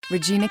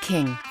Regina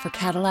King for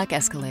Cadillac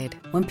Escalade.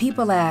 When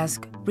people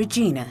ask,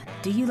 Regina,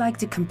 do you like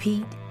to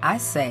compete? I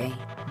say,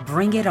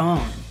 bring it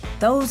on.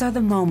 Those are the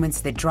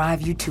moments that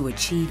drive you to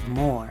achieve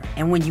more.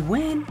 And when you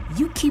win,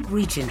 you keep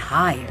reaching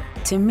higher.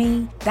 To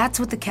me, that's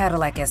what the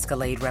Cadillac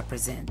Escalade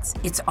represents.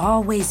 It's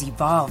always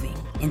evolving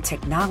in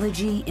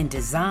technology, in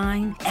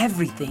design,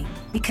 everything.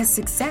 Because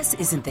success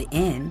isn't the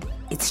end,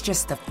 it's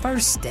just the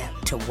first step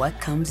to what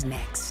comes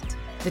next.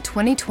 The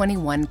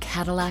 2021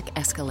 Cadillac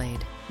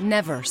Escalade.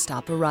 Never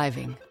stop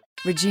arriving.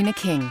 Regina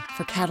King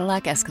for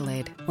Cadillac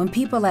Escalade. When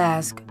people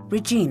ask,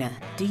 Regina,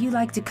 do you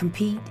like to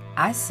compete?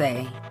 I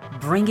say,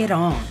 bring it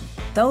on.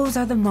 Those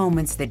are the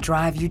moments that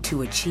drive you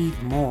to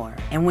achieve more.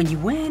 And when you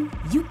win,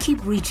 you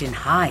keep reaching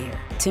higher.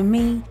 To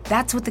me,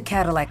 that's what the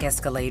Cadillac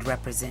Escalade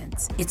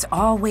represents. It's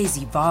always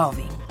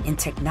evolving in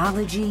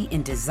technology,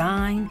 in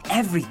design,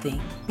 everything.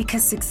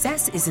 Because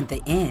success isn't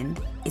the end,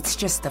 it's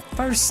just the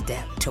first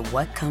step to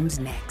what comes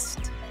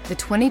next. The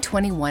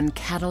 2021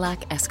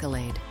 Cadillac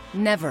Escalade.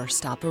 Never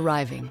stop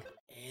arriving.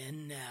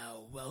 And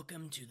now,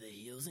 welcome to the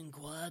Heels and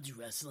Quads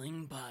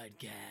Wrestling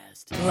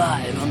Podcast.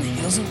 Live on the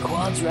Heels and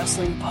Quads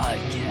Wrestling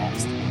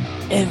Podcast.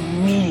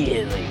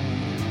 Immediately.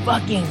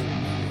 Fucking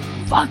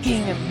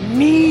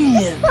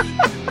immediately.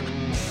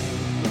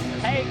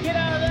 Hey, get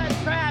out of that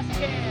trash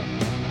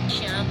can.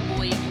 Sean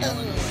Boy.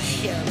 Oh,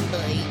 Sean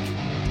Boy.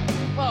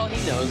 Well,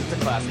 he knows it's a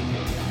classic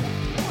heel.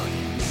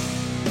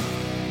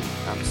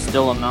 I'm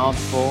still a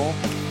mouthful.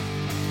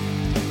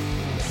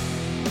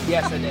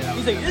 Yes, I did.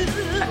 He's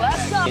like,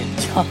 last up. And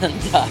John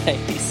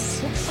Dice.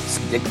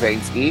 Dick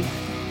Vainsky.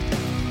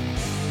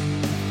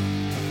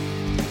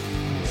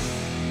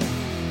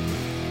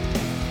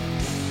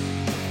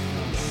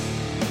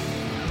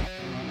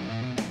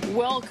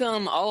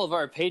 Welcome all of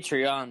our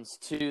Patreons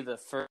to the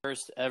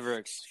first ever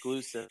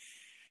exclusive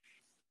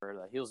for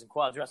the Heels and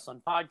Quads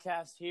Wrestling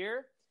Podcast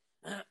here.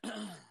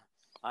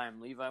 I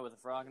am Levi with a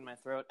frog in my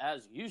throat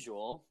as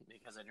usual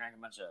because I drank a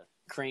bunch of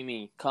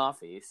creamy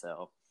coffee,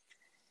 so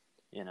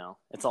you know,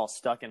 it's all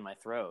stuck in my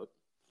throat.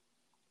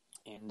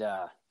 And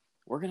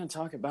we're going to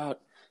talk about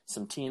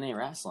some TNA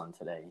wrestling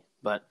today.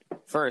 But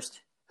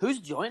first, who's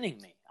joining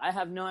me? I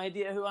have no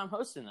idea who I'm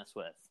hosting this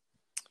with.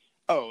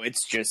 Oh,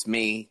 it's just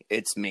me.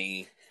 It's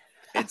me.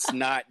 It's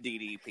not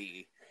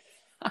DDP.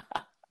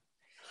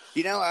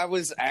 You know, I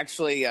was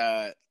actually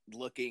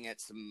looking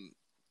at some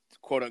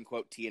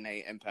quote-unquote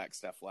TNA Impact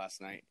stuff last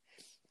night.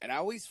 And I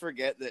always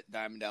forget that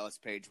Diamond Dallas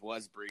Page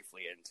was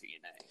briefly in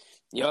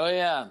TNA. Oh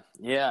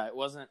yeah. It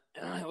wasn't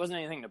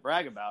anything to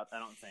brag about, I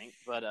don't think.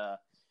 But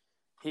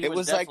it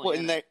was like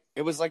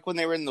when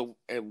they were in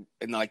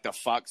like the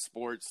Fox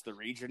Sports, the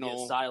regional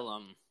the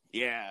Asylum.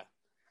 Yeah.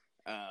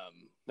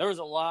 There was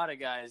a lot of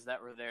guys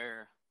that were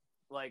there.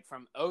 Like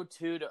from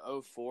 2002 to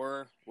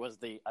 2004 was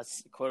the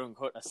quote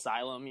unquote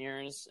Asylum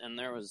years, and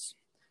there was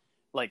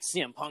like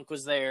CM Punk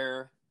was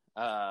there,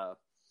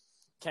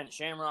 Ken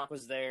Shamrock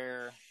was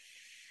there.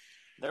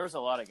 There was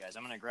a lot of guys.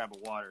 I'm gonna grab a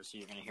water so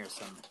you're gonna hear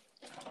some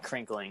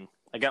crinkling.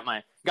 I got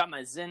my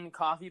Zen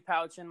coffee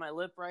pouch in my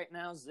lip right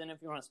now. Zen,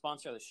 if you want to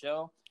sponsor the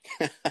show,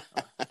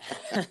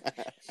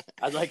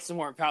 I'd like some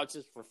more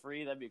pouches for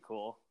free. That'd be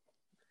cool.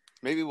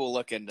 Maybe we'll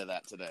look into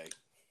that today.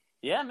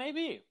 Yeah,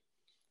 maybe.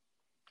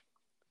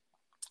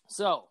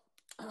 So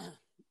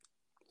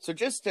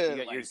just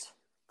to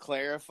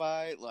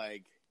clarify,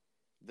 like,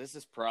 this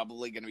is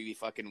probably gonna be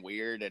fucking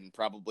weird and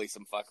probably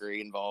some fuckery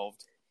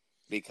involved.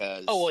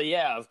 Because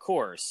yeah, of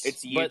course.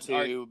 It's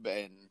YouTube,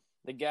 and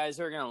the guys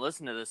who are going to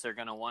listen to this are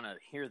going to want to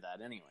hear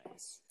that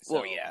anyways. So.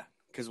 Well, yeah,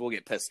 because we'll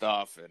get pissed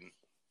off,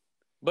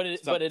 but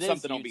it is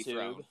something YouTube, will be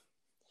thrown.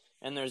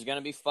 And there's going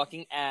to be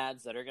fucking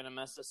ads that are going to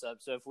mess us up.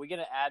 So if we get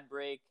an ad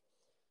break,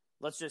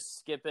 let's just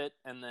skip it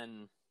and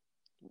then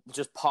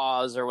just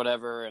pause or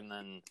whatever, and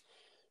then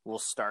we'll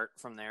start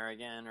from there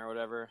again or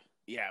whatever.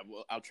 Yeah,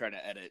 well, I'll try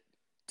to edit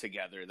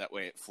together that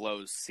way it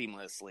flows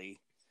seamlessly.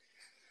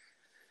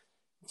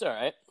 It's all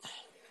right.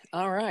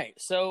 All right.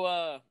 So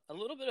a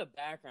little bit of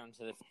background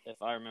to this,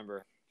 if I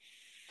remember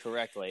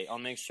correctly. I'll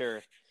make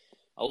sure.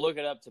 I'll look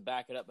it up to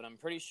back it up, but I'm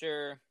pretty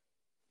sure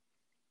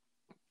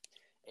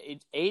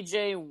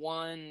AJ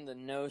won the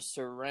No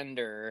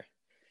Surrender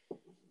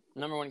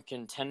 #1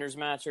 contenders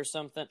match or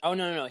something. Oh,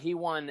 no. He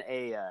won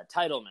a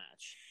title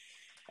match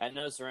at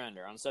No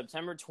Surrender on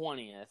September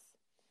 20th.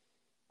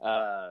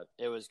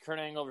 It was Kurt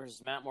Angle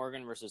versus Matt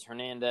Morgan versus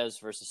Hernandez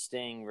versus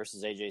Sting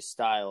versus AJ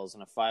Styles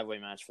in a 5-way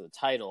match for the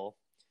title.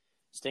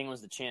 Sting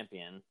was the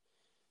champion.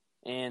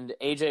 And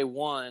AJ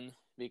won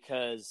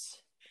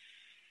because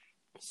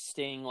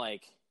Sting,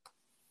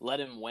 let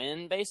him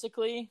win,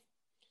 basically.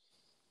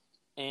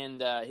 And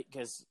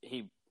because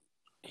he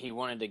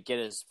wanted to get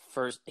his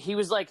first... He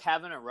was,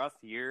 having a rough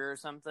year or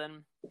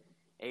something,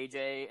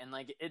 AJ. And,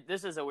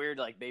 this is a weird,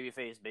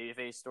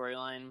 babyface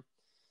storyline.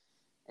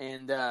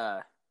 And,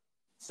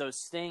 so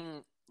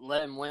Sting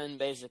let him win,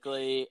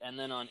 basically, and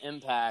then on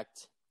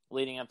Impact,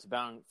 leading up to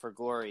Bound for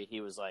Glory, he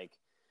was like,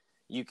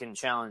 you can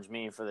challenge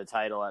me for the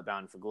title at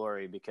Bound for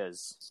Glory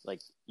because,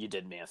 you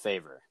did me a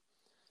favor.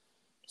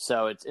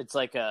 So it's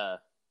like a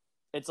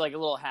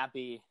little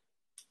happy,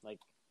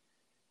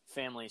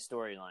 family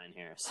storyline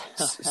here.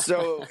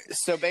 So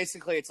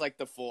basically, it's like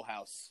the Full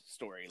House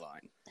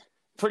storyline.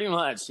 Pretty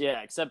much,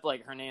 yeah. Except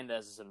like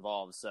Hernandez is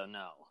involved, so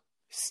no.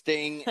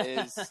 Sting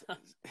is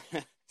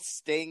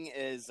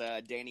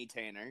Danny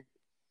Tanner,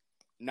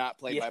 not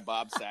played by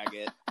Bob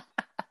Saget.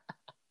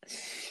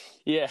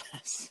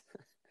 Yes.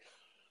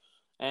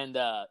 And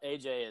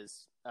AJ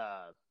is,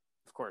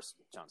 of course,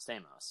 John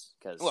Stamos.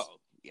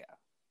 Yeah.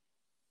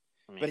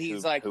 I mean, But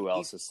he's who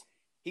else is?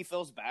 He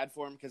feels bad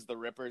for him because the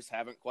Rippers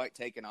haven't quite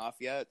taken off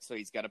yet, so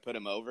he's got to put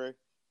him over.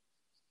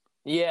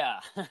 Yeah,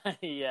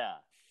 yeah.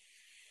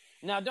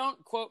 Now,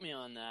 don't quote me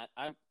on that.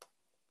 I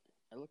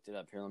looked it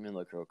up here. Let me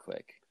look real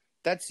quick.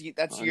 That's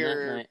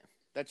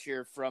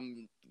your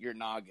from your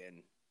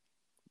noggin.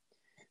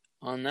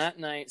 On that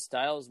night,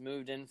 Styles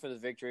moved in for the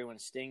victory when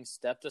Sting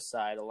stepped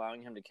aside,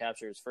 allowing him to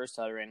capture his first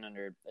title reign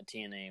under a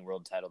TNA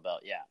World Title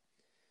belt. Yeah.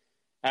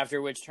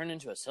 After which turned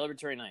into a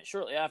celebratory night.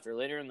 Shortly after,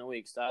 later in the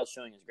week, Styles,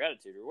 showing his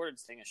gratitude, rewarded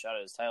Sting a shot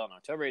at his title on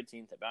October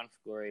 18th at Bound for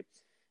Glory,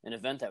 an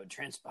event that would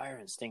transpire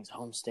in Sting's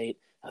home state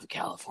of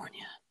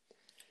California.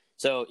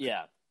 So,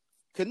 yeah.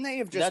 Couldn't they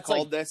have just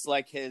called this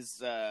like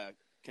his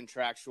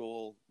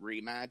contractual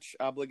rematch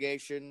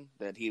obligation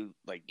that he,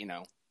 like, you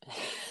know?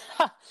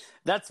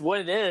 That's what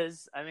it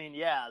is. I mean,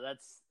 yeah,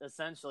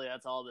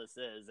 that's all this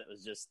is. It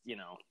was just, you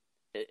know,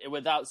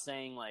 without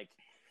saying, like,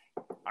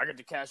 I get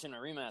to cash in a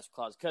rematch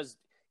clause, because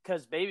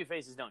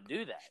babyfaces don't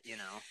do that, you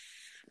know?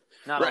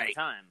 Not all the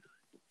time.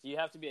 You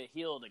have to be a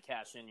heel to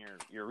cash in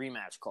your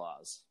rematch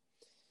clause.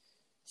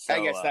 So,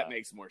 I guess that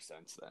makes more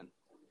sense then.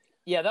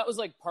 Yeah, that was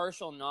like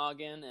partial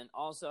noggin, and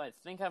also I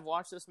think I've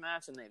watched this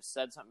match, and they've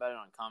said something about it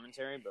on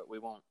commentary, but we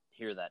won't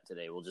hear that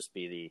today. We'll just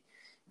be the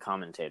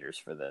commentators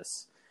for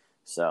this.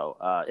 So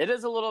it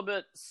is a little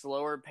bit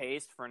slower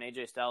paced for an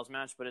AJ Styles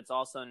match, but it's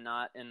also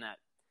not in that,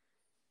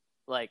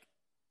 like,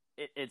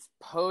 it's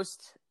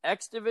post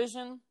X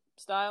Division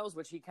Styles,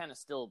 which he kind of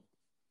still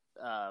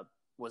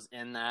was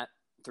in that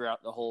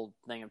throughout the whole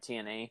thing of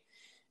TNA,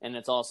 and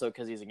it's also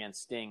because he's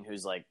against Sting,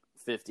 who's like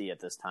 50 at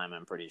this time,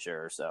 I'm pretty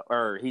sure. So,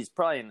 or he's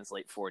probably in his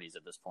late 40s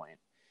at this point,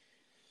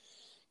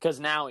 because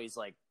now he's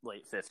like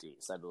late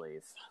 50s, I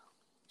believe.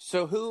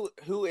 So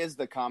who is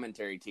the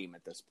commentary team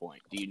at this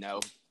point? Do you know?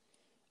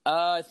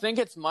 I think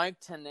it's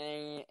Mike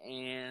Tenay,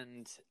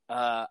 and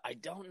I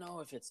don't know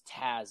if it's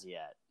Taz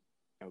yet.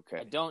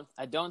 Okay.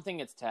 I don't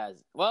think it's Taz.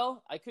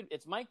 Well,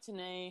 it's Mike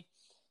Tenay,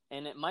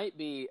 and it might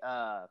be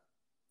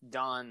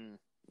Don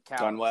Callis.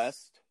 Don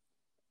West?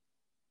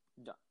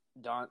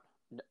 Don.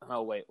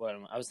 Oh wait, what?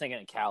 I was thinking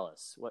of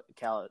Callis. What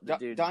Callis?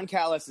 Dude. Don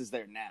Callis is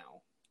there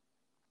now.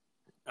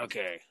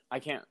 Okay, I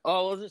can't.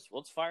 Oh,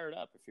 let's fire it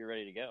up if you're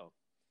ready to go.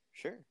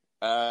 Sure.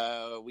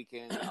 We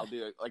can. I'll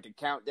do a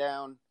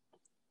countdown.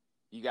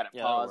 You got it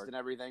paused and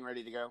everything,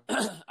 ready to go.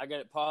 I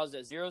got it paused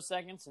at 0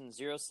 seconds and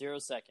 0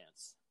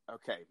 seconds.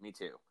 Okay, me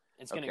too.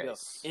 It's gonna go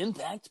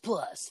Impact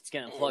Plus. It's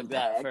gonna plug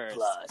that first.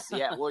 Plus.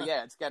 Yeah, well,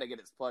 yeah, it's got to get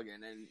its plug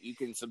in, and you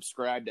can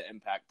subscribe to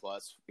Impact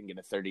Plus and get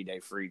a 30-day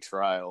free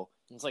trial.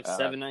 It's like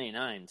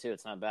 $7.99 too.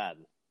 It's not bad.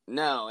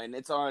 No, and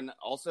it's on.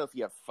 Also, if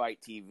you have Fight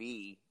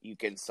TV, you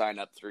can sign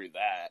up through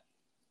that.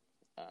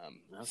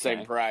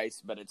 Same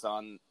price, but it's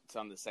on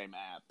the same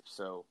app.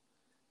 So,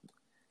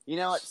 you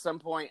know, at some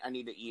point, I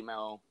need to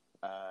email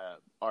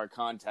our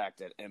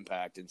contact at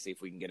Impact and see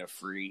if we can get a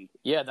free.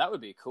 Yeah, that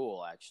would be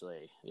cool,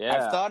 actually. Yeah,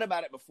 I've thought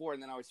about it before,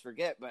 and then I always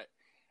forget. But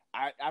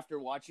after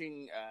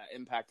watching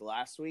Impact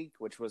last week,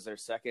 which was their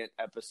second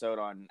episode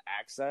on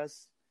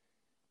Access,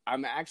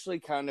 I'm actually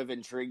kind of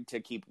intrigued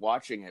to keep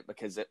watching it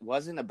because it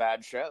wasn't a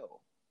bad show.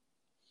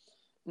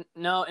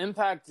 No,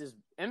 Impact,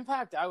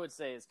 I would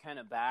say, is kind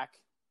of back.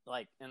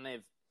 Like, and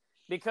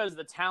because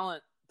the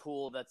talent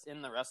pool that's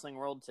in the wrestling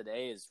world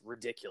today is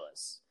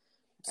ridiculous.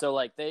 So,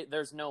 like,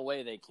 there's no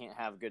way they can't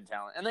have good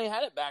talent. And they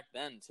had it back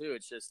then, too.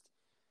 It's just,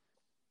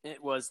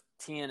 it was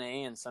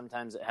TNA, and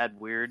sometimes it had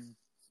weird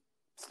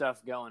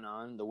stuff going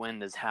on. The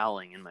wind is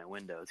howling in my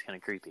window. It's kind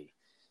of creepy.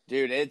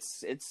 Dude,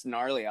 it's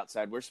gnarly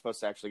outside. We're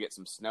supposed to actually get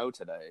some snow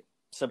today.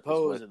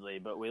 Supposedly,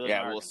 but we live in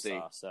Arkansas, we'll see.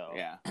 So.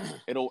 Yeah,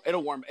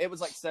 it'll warm. It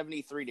was like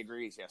 73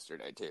 degrees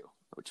yesterday, too,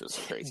 which was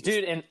crazy.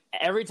 Dude, and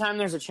every time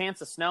there's a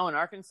chance of snow in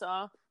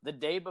Arkansas, the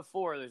day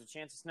before there's a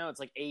chance of snow, it's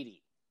like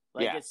 80.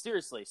 Like, it's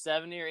seriously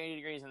 70 or 80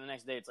 degrees, and the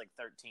next day it's like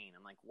 13.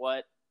 I'm like,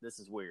 what? This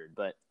is weird,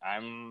 but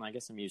I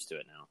guess I'm used to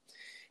it now.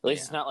 At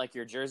least it's not like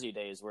your Jersey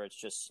days where it's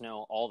just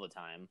snow all the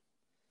time.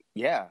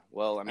 Yeah,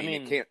 well, I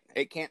mean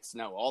it can't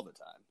snow all the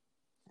time.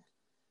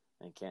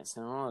 It can't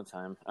snow all the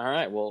time. All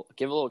right, well,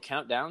 give a little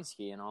countdown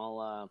ski, and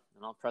I'll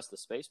press the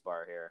space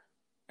bar here.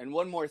 And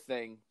one more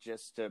thing,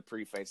 just to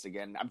preface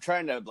again, I'm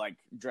trying to like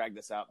drag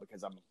this out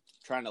because I'm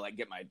trying to like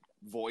get my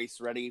voice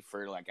ready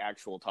for like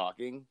actual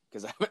talking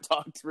because I haven't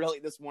talked really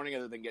this morning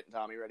other than getting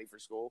Tommy ready for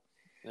school.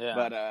 Yeah.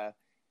 But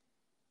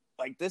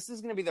like this is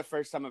going to be the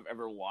first time I've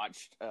ever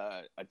watched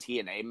a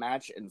TNA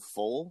match in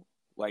full,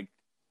 like,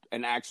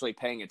 and actually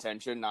paying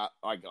attention, not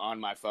like on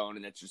my phone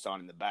and it's just on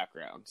in the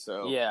background.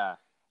 So yeah.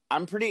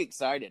 I'm pretty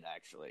excited,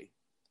 actually.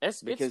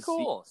 It's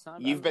cool. It's not a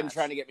bad you've been match.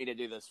 trying to get me to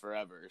do this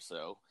forever,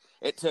 so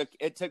it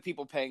took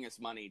people paying us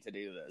money to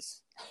do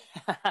this.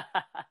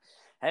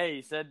 Hey,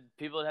 you said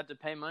people would have to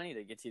pay money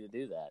to get you to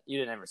do that. You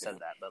didn't ever said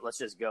that, but let's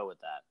just go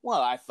with that.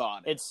 Well, I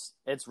thought It's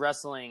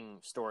wrestling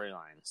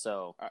storyline,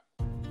 so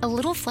A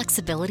little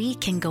flexibility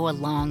can go a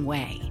long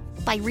way.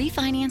 By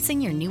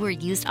refinancing your new or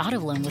used auto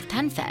loan with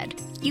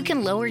PenFed, you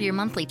can lower your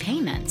monthly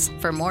payments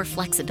for more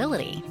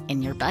flexibility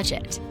in your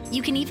budget.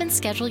 You can even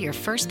schedule your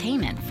first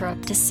payment for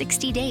up to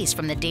 60 days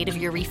from the date of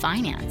your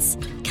refinance.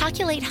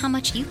 Calculate how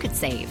much you could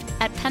save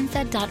at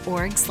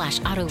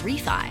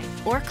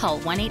penfed.org/auto-refi or call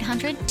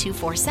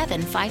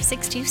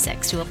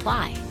 1-800-247-5626 to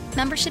apply.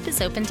 Membership is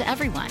open to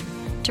everyone.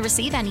 To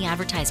receive any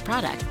advertised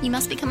product, you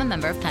must become a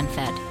member of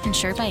PenFed,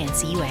 insured by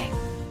NCUA.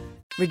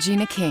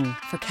 Regina King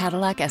for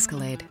Cadillac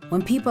Escalade.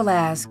 When people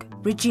ask,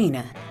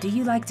 Regina, do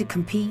you like to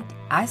compete?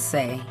 I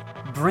say,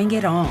 bring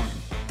it on.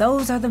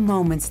 Those are the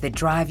moments that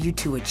drive you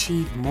to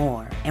achieve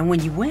more. And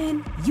when you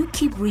win, you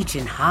keep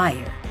reaching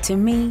higher. To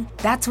me,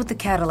 that's what the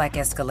Cadillac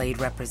Escalade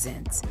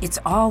represents. It's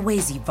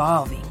always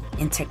evolving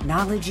in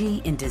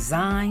technology, in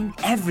design,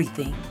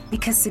 everything.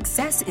 Because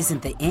success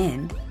isn't the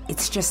end,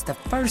 it's just the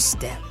first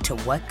step to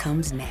what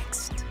comes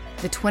next.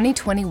 The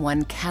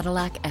 2021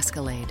 Cadillac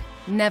Escalade.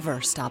 Never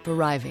stop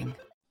arriving.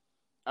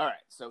 All right,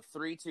 so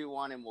 3, 2,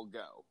 1, and we'll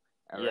go.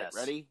 All right, Yes.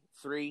 ready?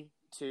 3,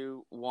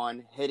 2,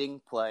 1, hitting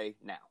play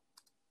now.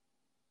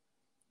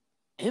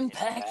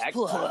 Impact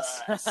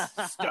Plus.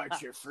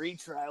 Start your free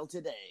trial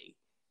today.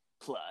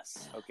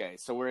 Plus. Okay,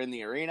 so we're in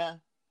the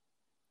arena.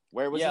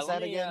 Where was this let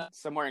at me, again?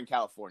 Somewhere in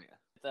California.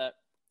 That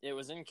it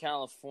was in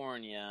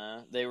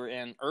California. They were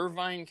in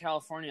Irvine,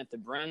 California, at the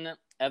Bren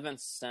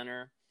Events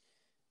Center.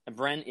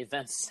 Bren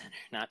Events Center,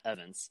 not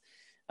Evans.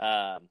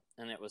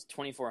 And it was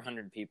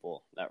 2,400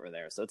 people that were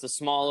there. So it's a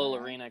small little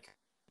arena.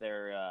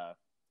 There, it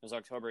was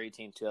October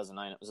 18,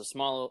 2009. It was a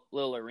small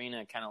little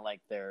arena, kind of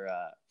like their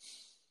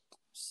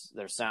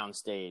sound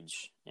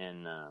stage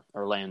in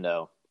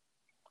Orlando.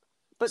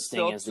 But Sting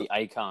still, is the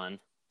icon.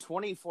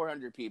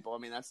 2,400 people. I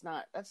mean, that's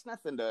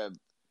nothing to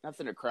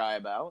cry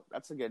about.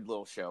 That's a good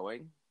little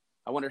showing.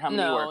 I wonder how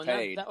many were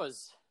paid. That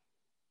was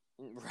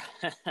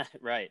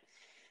right.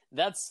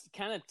 That's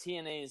kind of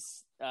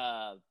TNA's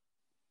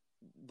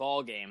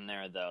ball game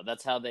there, though.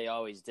 That's how they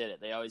always did it.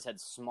 They always had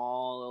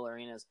small little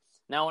arenas.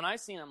 Now, when I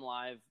seen them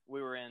live,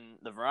 we were in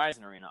the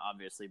Verizon Arena,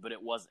 obviously, but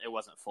it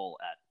wasn't full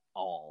at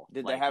all.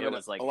 Did they have it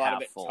was like a lot half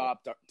of it full.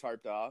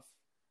 tarped off?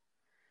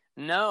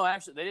 No,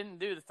 actually, they didn't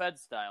do the Fed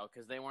style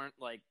because they weren't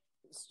like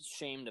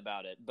shamed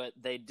about it. But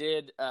they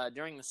did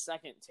during the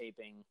second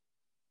taping.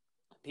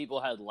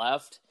 People had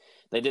left.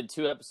 They did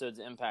 2 episodes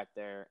of Impact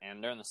there,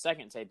 and during the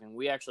second taping,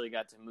 we actually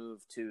got to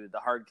move to the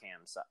hard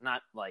cam side,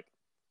 not like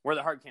where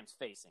the hard cam's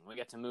facing. We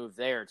got to move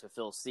there to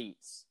fill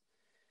seats.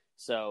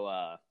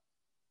 So,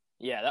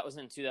 yeah, that was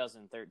in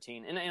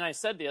 2013. And I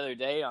said the other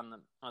day on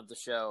the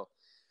show,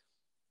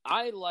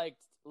 I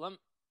liked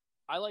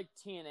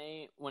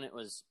TNA when it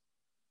was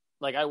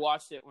like I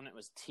watched it when it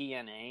was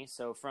TNA.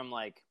 So from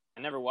like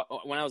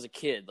when I was a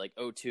kid, like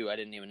 2002, I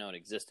didn't even know it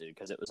existed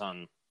because it was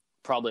on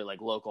probably like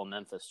local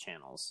Memphis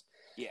channels.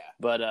 Yeah.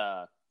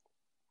 But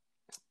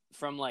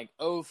from like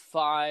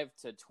 2005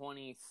 to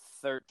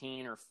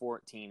 2013 or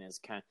 14 is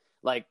kind of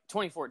like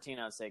 2014,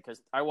 I would say,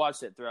 because I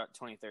watched it throughout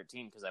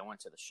 2013 because I went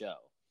to the show.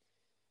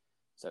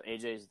 So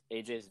AJ's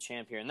the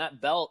champ here, and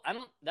that belt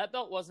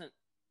wasn't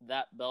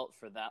that belt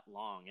for that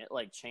long. It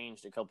like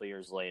changed a couple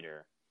years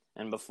later,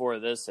 and before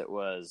this, it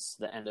was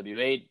the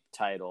NWA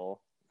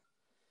title.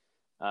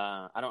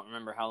 I don't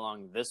remember how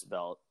long this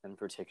belt in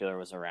particular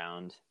was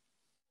around.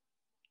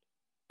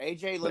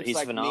 AJ But looks he's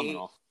like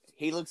phenomenal. me.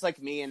 He looks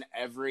like me in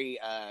every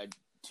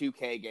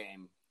 2K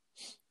game.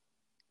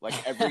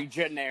 Like every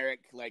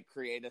generic, like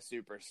create a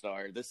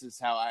superstar. This is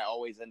how I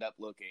always end up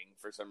looking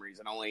for some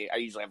reason. I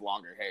usually have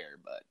longer hair,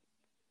 but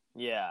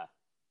Yeah.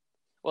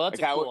 Well,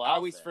 that's like a cool I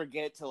always outfit.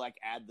 forget to like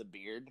add the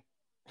beard.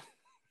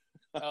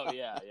 Oh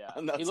yeah.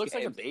 On He those looks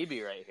like a games.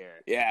 baby right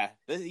here. Yeah,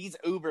 he's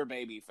uber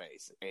baby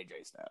face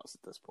AJ Styles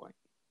at this point.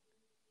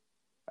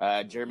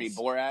 Jeremy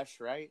Borash,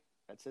 right?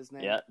 That's his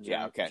name.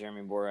 Yeah. Okay.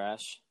 Jeremy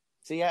Borash.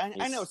 So yeah, I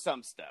He's- know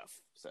some stuff.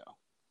 So.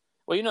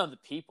 Well, you know the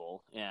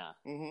people. Yeah.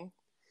 Mm-hmm.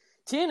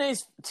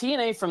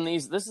 TNA from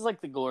these. This is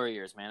like the glory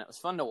years, man. It was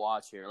fun to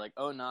watch here. Like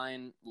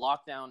 2009,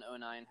 Lockdown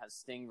 2009 has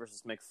Sting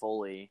versus Mick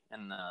Foley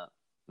in the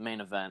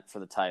main event for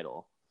the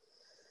title.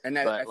 And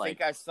But, I like-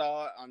 think I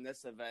saw on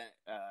this event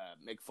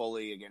Mick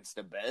Foley against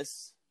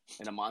Abyss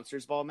in a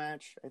Monsters Ball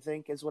match, I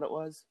think is what it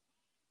was.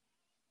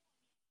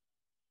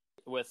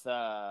 With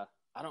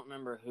I don't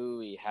remember who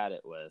he had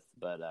it with,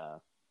 but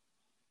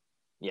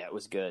yeah, it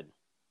was good.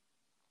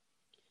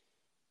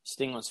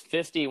 Sting was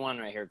 51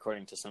 right here,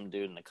 according to some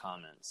dude in the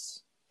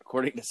comments.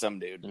 According to some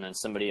dude. And then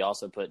somebody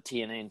also put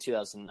TNA in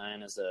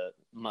 2009 as a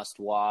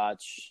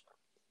must-watch.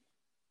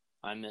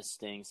 I miss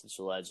Sting, such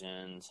a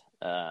legend.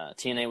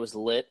 TNA was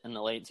lit in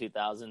the late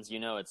 2000s. You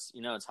know it's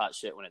hot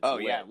shit when it's Oh,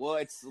 lit. yeah. Well,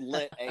 it's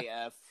lit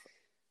AF,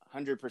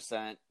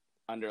 100%,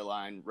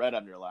 underline, red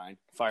underline.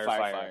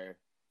 Fire.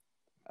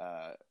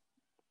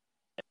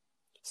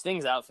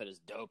 Sting's outfit is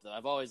dope, though.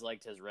 I've always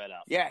liked his red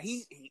outfit. Yeah,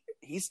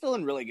 he's still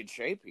in really good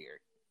shape here.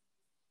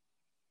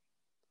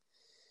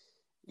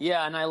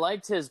 Yeah, and I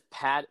liked his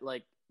pad,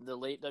 like the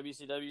late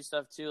WCW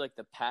stuff too, like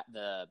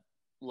the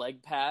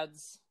leg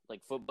pads,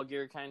 like football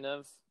gear kind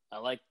of. I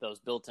like those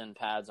built-in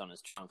pads on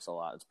his trunks a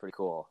lot. It's pretty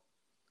cool.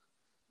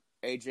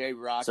 AJ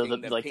rocking So the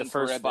the pink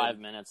first ribbon. 5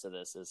 minutes of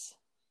this is,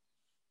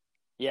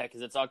 yeah,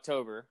 because it's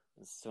October.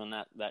 It's when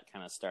that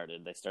kind of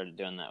started. They started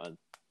doing that with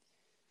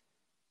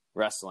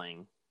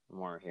wrestling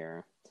more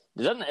here.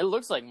 It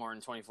looks like more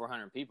than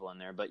 2,400 people in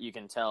there, but you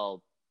can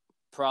tell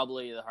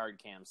probably the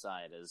hard cam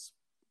side is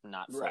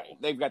not full.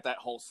 Right. They've got that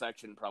whole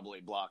section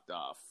probably blocked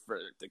off for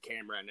the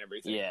camera and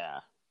everything. Yeah.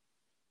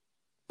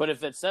 But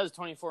if it says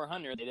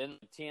 2,400,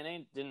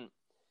 TNA didn't,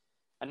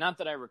 and not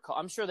that I recall,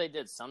 I'm sure they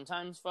did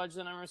sometimes fudge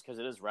the numbers because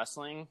it is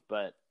wrestling,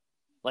 but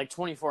like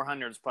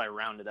 2,400 is probably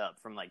rounded up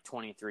from like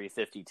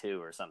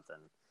 2,352 or something,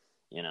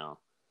 you know.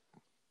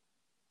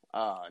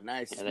 Oh,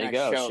 nice. There you Nice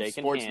go, show of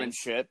shaking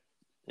sportsmanship.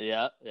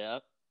 Yep.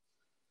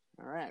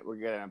 All right, we're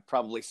going to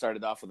probably start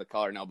it off with a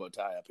collar and elbow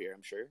tie up here,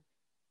 I'm sure.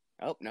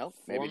 Oh, no,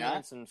 maybe 4 not.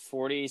 minutes and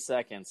 40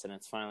 seconds, and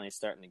it's finally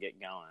starting to get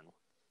going.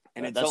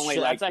 And it's That's only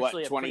shit- like, that's what,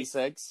 actually a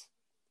 26?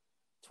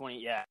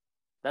 20, yeah.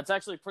 That's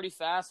actually pretty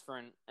fast for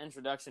an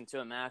introduction to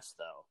a match,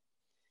 though.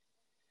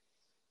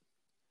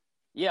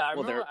 Yeah, I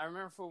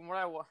remember from what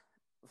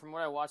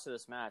I watched of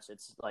this match,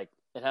 it's like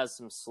it has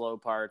some slow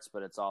parts,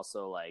 but it's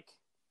also like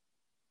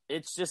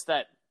it's just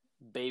that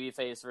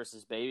babyface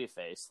versus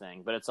babyface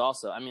thing. But it's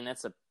also, I mean,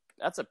 that's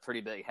a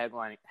pretty big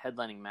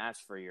headlining match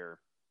for your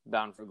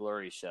Bound for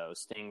Glory show,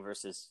 Sting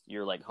versus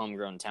your like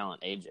homegrown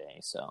talent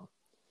AJ. So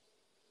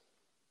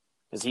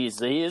because he is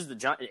the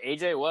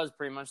AJ was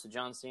pretty much the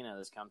John Cena of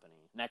this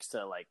company, next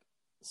to like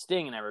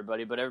Sting and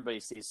everybody. But everybody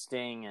sees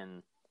Sting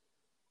and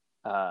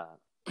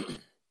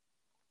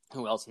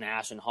who else?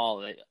 Nash and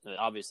Hall.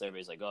 Obviously,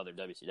 everybody's like, oh, they're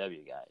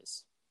WCW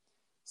guys.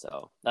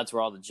 So that's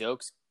where all the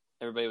jokes.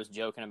 Everybody was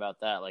joking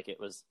about that, like it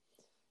was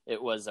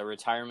a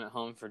retirement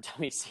home for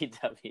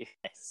WCW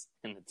guys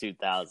in the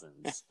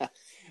 2000s.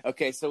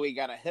 Okay, so we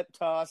got a hip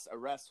toss, a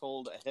rest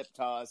hold, a hip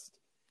toss,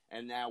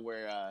 and now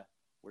we're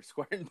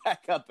squaring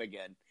back up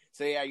again.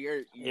 So yeah,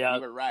 you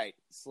were right.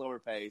 Slower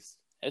pace.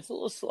 It's a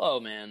little slow,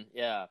 man.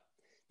 Yeah,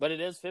 but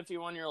it is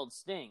 51-year-old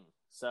Sting.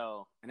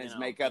 So and his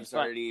makeup's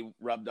already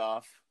rubbed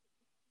off.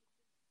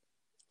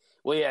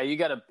 Well, yeah, you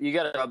gotta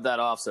rub that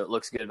off so it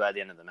looks good by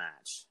the end of the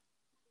match.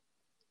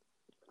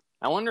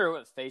 I wonder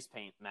what face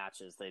paint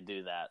matches they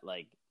do that.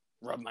 Like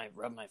rub my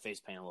face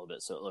paint a little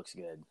bit so it looks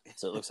good.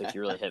 So it looks like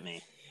you really hit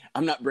me.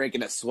 I'm not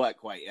breaking a sweat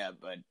quite yet,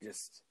 but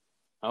just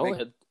look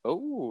at that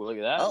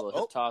little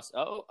hip toss.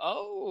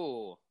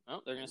 Oh,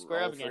 they're gonna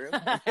square up again.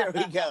 There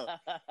we go.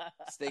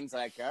 Sting's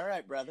like, all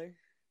right, brother.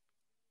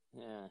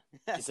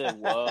 Yeah, he said,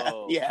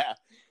 "Whoa." Yeah,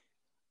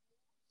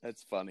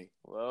 that's funny.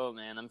 Whoa,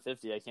 man, I'm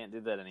 50. I can't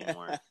do that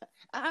anymore.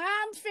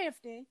 I'm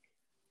 50.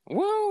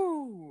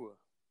 Woo!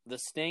 The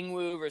Sting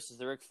woo versus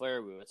the Ric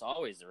Flair woo. It's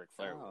always the Ric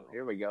Flair woo.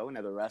 Here we go.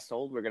 Another rest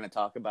hold. We're going to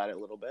talk about it a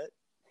little bit.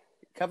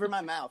 Cover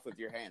my mouth with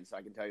your hand so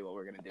I can tell you what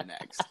we're going to do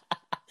next.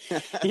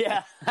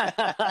 Yeah.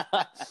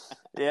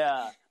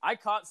 Yeah. I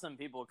caught some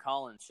people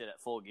calling shit at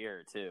Full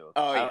Gear, too.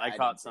 Oh, yeah. I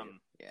caught some.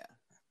 Too. Yeah.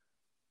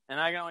 And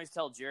I can always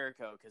tell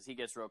Jericho because he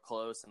gets real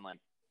close and, like,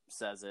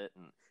 says it.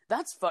 And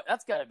that's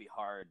got to be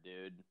hard,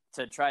 dude,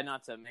 to try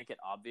not to make it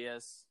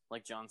obvious,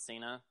 like John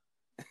Cena.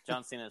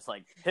 John Cena's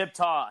like, hip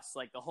toss,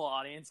 like the whole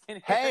audience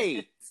can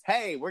hear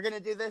Hey, we're going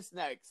to do this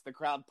next. The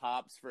crowd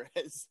pops for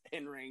his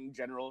in-ring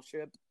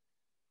generalship.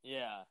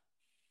 Yeah.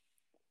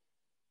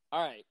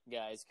 All right,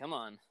 guys, come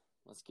on.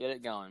 Let's get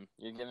it going.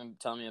 You're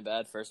telling me a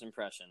bad first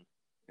impression.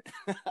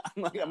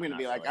 I'm going to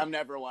be like, really. I'm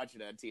never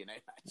watching a TNA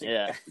match.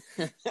 Yeah.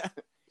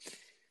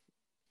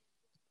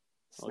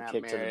 We'll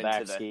kick to the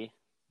back ski.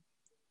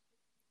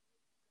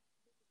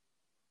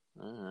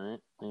 All right.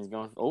 He's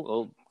going,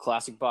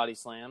 classic body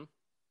slam.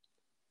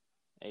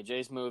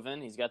 AJ's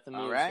moving. He's got the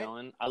moves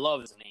going. I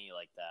love his knee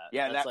like that.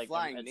 Yeah, that's that like,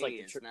 flying it's knee like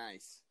is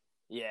nice.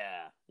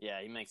 Yeah,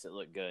 he makes it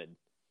look good.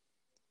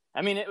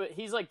 I mean,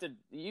 he's like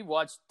you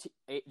watch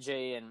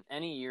AJ in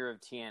any year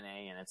of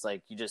TNA, and it's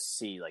like you just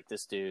see like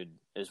this dude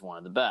is one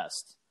of the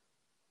best.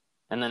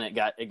 And then it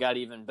got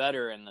even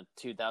better in the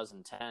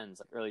 2010s,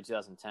 like early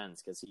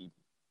 2010s, because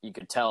you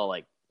could tell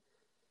like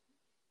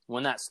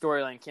when that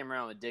storyline came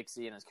around with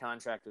Dixie and his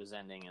contract was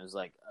ending, it was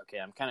like, okay,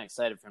 I'm kind of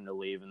excited for him to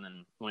leave. And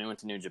then when he went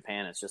to New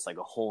Japan, it's just like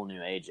a whole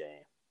new AJ.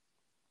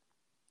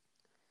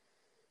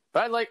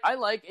 But I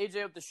like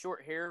AJ with the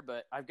short hair,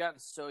 but I've gotten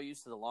so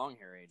used to the long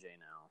hair AJ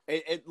now.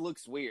 It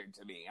looks weird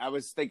to me. I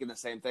was thinking the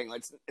same thing.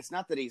 Like, it's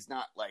not that he's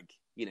not like,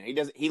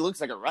 he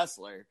looks like a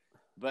wrestler,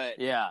 but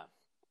yeah,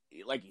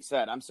 like you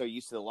said, I'm so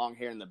used to the long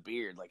hair and the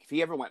beard. Like if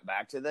he ever went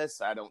back to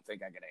this, I don't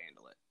think I could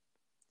handle it.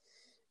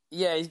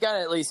 Yeah, he's got to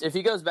at least, if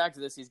he goes back to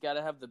this, he's got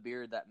to have the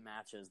beard that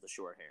matches the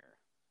short hair.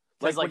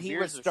 Like when he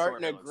was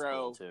starting to cool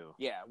grow, too.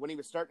 when he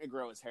was starting to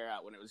grow his hair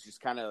out, when it was just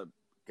kind of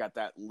got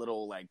that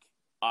little like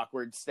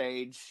awkward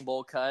stage.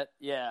 Bowl cut.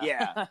 Yeah.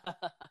 Yeah.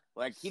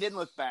 Like, he didn't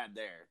look bad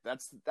there.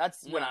 That's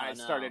when I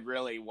started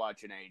really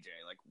watching AJ,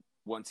 like,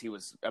 once he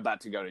was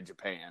about to go to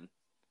Japan.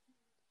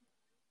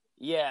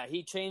 Yeah,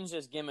 he changed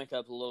his gimmick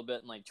up a little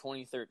bit in, like,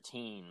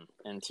 2013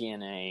 in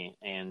TNA.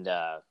 And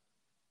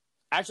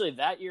actually,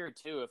 that year,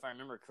 too, if I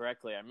remember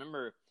correctly, I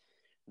remember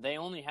they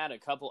only had a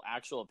couple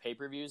actual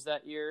pay-per-views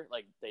that year.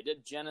 Like, they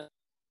did Genesis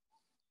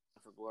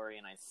for Glory,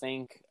 and I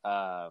think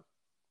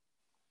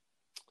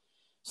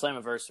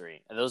Slammiversary.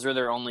 Those were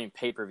their only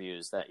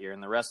pay-per-views that year.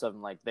 And the rest of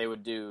them, like, they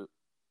would do,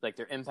 like,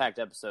 their Impact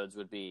episodes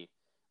would be,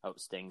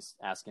 Sting's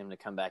asking him to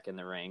come back in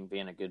the ring,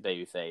 being a good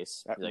baby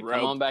face. Like,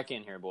 come on back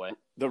in here, boy.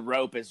 The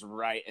rope is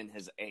right in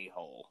his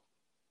a-hole.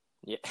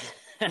 Yeah,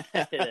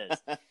 it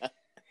is.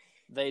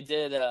 They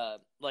did,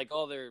 like,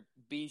 all their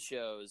B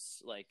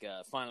shows, like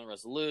Final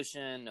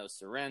Resolution, No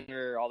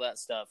Surrender, all that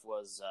stuff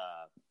was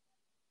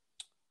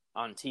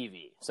on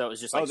TV. So it was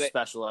just, like,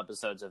 special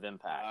episodes of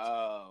Impact.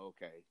 Oh,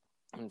 okay.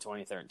 In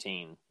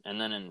 2013. And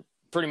then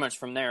pretty much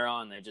from there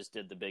on, they just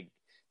did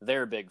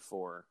their big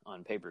four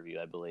on pay-per-view,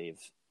 I believe.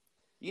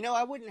 You know,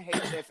 I wouldn't hate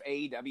it if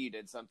AEW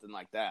did something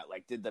like that.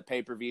 Like, did the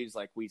pay-per-views,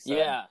 like we said.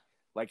 Yeah.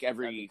 Like, That'd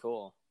be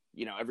cool.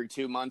 Every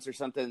 2 months or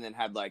something, and then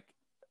had, like,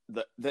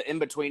 the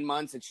in-between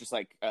months, it's just,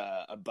 like,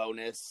 a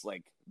bonus,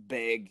 like,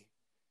 big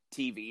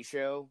TV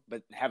show,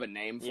 but have a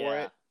name for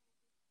it.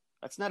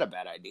 That's not a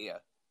bad idea.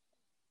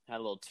 Had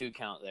a little 2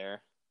 count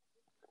there.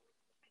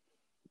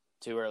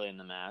 Too early in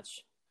the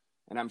match.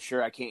 And I'm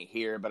sure I can't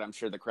hear, but I'm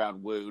sure the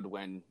crowd wooed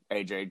when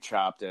AJ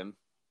chopped him.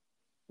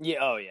 Yeah,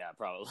 oh yeah,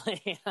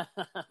 probably.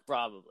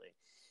 Probably.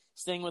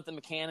 Sting with the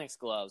mechanics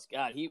gloves.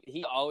 God,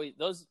 he always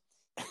those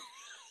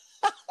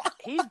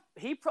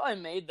he probably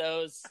made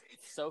those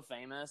so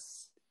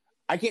famous.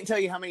 I can't tell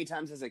you how many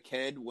times as a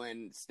kid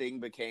when Sting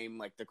became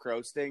like the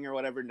Crow Sting or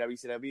whatever in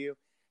WCW,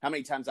 how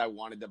many times I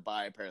wanted to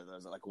buy a pair of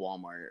those at like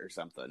Walmart or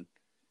something.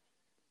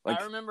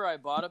 Like, I remember I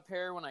bought a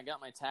pair when I got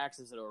my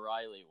taxes at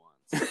O'Reilly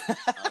once.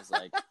 I was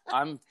like,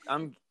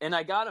 and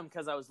I got them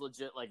because I was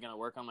legit like going to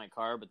work on my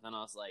car, but then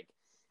I was like,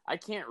 I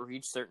can't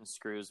reach certain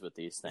screws with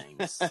these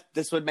things.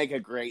 This would make a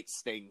great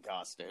Sting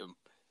costume.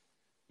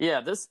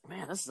 Yeah, this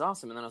is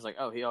awesome. And then I was like,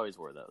 oh, he always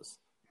wore those.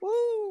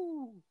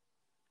 Woo!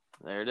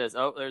 There it is.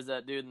 Oh, there's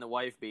that dude in the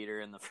wife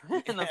beater in the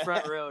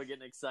front row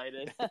getting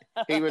excited.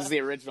 He was the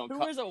original. Who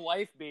wears a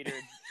wife beater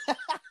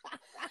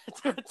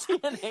to a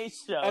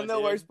TNA show? And the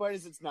worst part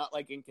is it's not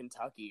like in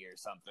Kentucky or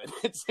something.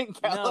 It's in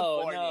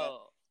California. No.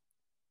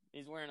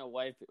 He's wearing a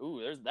wife.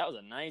 Ooh, that was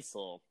a nice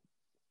little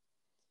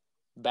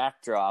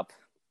backdrop.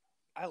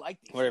 I like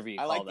these. Whatever you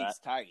call that. I like these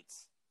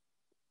tights.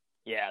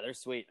 Yeah, they're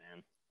sweet,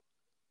 man.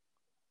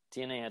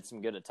 TNA had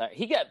some good attire.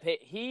 He got paid.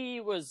 He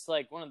was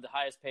like one of the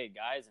highest paid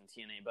guys in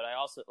TNA. But I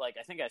also I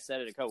think I said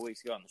it a couple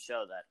weeks ago on the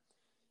show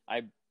that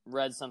I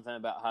read something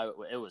about how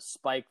it was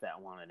Spike that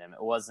wanted him.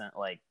 It wasn't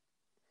like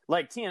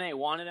TNA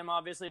wanted him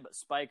obviously, but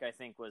Spike I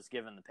think was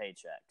given the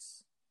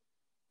paychecks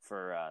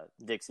for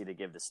Dixie to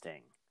give to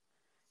Sting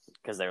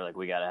because they were like,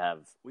 we gotta have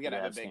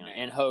a big Sting name.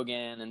 and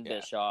Hogan and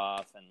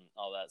Bischoff and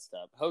all that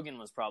stuff. Hogan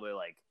was probably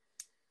like,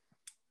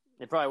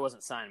 it probably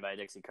wasn't signed by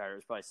Dixie Carter. It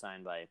was probably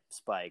signed by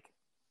Spike.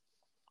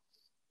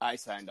 I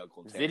signed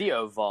Uncle Terry.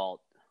 Video Vault.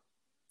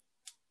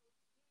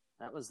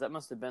 That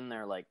must have been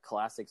their like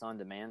classics on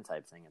demand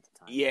type thing at the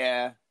time.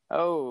 Yeah.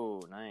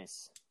 Oh,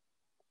 nice.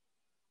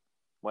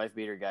 Wife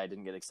beater guy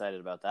didn't get excited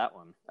about that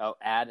one. Oh,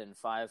 add in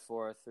 5,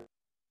 4, 3,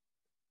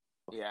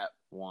 Yeah.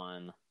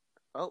 1.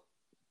 Oh,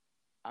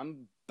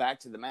 I'm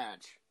back to the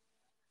match.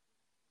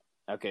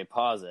 Okay,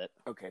 pause it.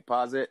 Okay,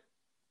 pause it.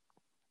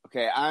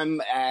 Okay,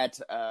 I'm at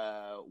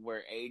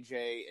where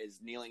AJ is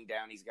kneeling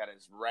down. He's got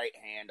his right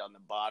hand on the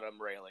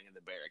bottom railing of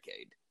the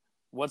barricade.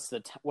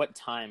 What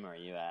time are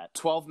you at?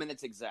 12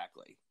 minutes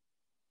exactly.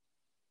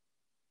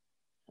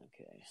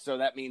 Okay. So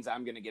that means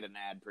I'm going to get an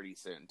ad pretty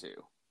soon,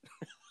 too.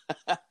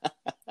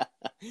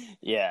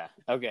 Yeah,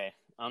 okay.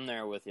 I'm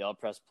there with you. I'll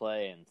press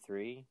play in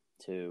 3,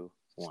 2,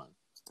 1.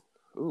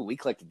 Ooh, we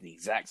clicked at the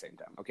exact same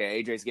time.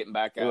 Okay, AJ's getting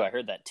back out. Ooh, I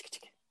heard that tick,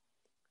 tick.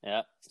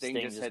 Yeah, Sting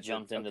just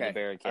jumped into okay. the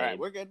barricade. All right,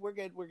 we're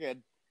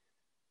good.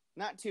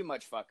 Not too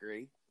much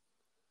fuckery.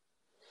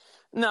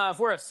 No, if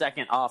we're a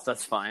second off,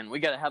 that's fine. We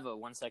got to have a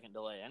 1 second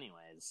delay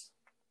anyways.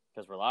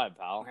 Because we're live,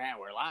 pal. Yeah,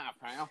 we're live,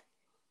 pal.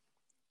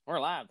 We're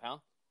live,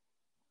 pal.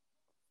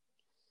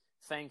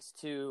 Thanks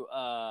to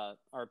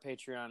our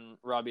Patreon,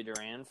 Robbie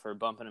Duran, for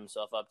bumping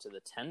himself up to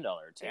the $10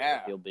 tier.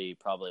 Yeah. He'll be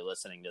probably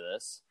listening to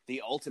this.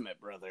 The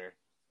ultimate brother.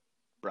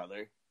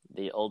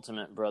 The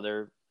ultimate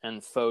brother.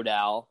 And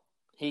Fodal.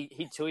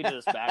 He tweeted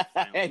us back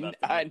finally about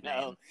the I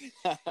nickname.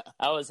 know.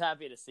 I was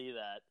happy to see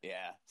that.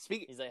 Yeah.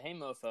 He's like, hey,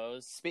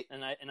 mofos.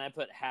 And I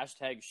put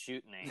hashtag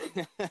shoot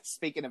name.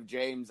 Speaking of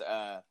James,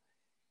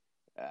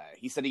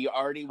 he said he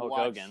already Hulk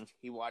watched. Hogan.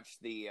 He watched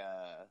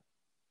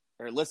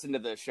or listened to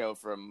the show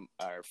from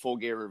our Full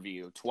Gear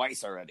review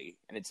twice already,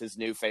 and it's his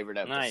new favorite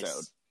episode.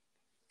 Nice.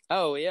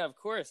 Oh, yeah, of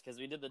course, because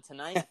we did the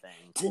Tonight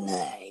thing.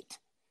 Tonight,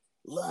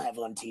 live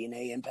on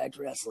TNA Impact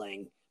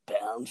Wrestling,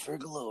 Bound for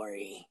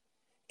Glory.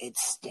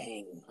 It's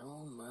Sting.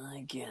 Oh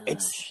my gosh.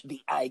 It's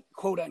the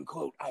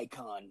quote-unquote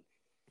icon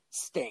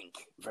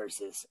Stink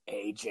versus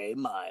AJ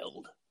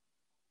Mild.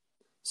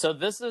 So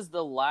this is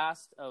the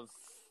last of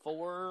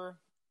 4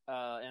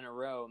 in a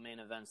row main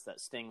events that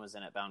Sting was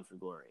in at Bound for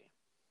Glory.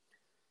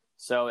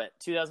 So at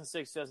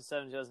 2006,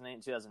 2007, 2008,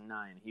 and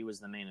 2009, he was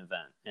the main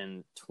event.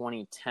 And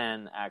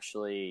 2010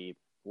 actually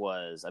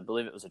was, I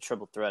believe it was a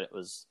triple threat. It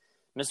was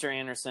Mr.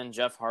 Anderson,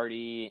 Jeff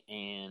Hardy,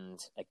 and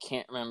I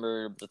can't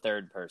remember the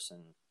third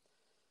person.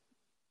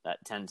 That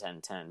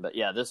 10-10-10. But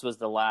yeah, this was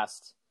the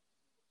last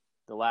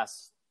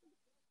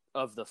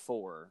of the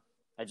 4.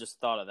 I just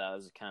thought of that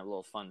as kind of a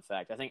little fun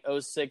fact. I think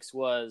 06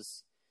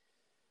 was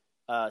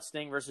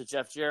Sting versus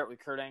Jeff Jarrett with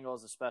Kurt Angle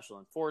as a special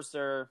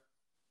enforcer.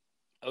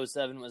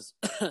 07 was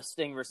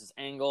Sting versus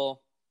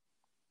Angle.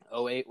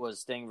 08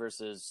 was Sting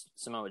versus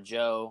Samoa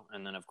Joe.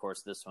 And then, of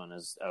course, this one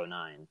is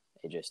 09,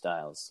 AJ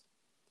Styles.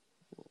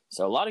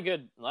 So a lot of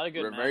good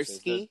Reverse matches.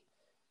 ski?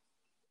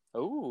 A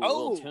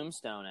little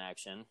tombstone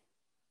action.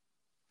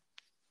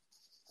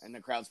 And the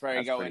crowd's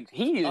probably That's going,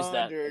 he used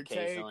Undertaker.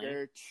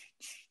 that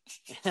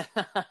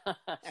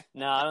occasionally.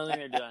 No, I don't think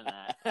they're doing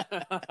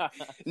that.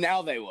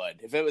 Now they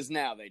would. If it was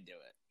now, they'd do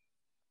it.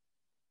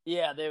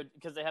 Yeah, they would,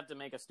 because they have to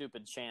make a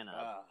stupid chant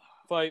up.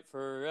 Fight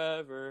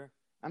forever.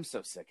 I'm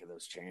so sick of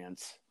those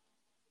chants.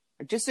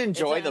 Just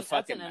enjoy the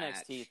fucking match.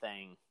 That's an NXT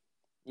thing.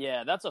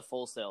 Yeah, that's a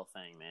Full Sail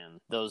thing, man.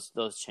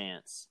 Those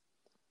chants.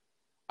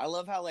 I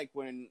love how, like,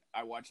 when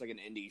I watch, like, an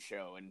indie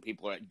show and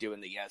people are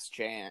doing the yes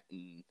chant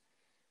and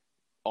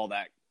all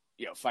that,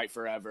 fight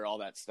forever, all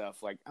that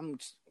stuff. Like,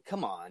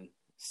 come on,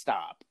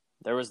 stop.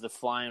 There was the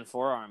flying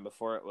forearm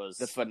before it was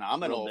the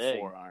phenomenal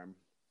forearm.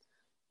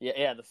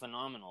 Yeah, the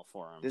phenomenal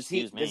forearm. Does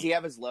he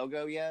have his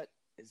logo yet?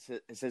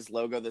 Is his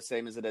logo the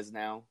same as it is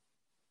now?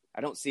 I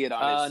don't see it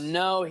on his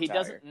No, attire. he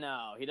doesn't.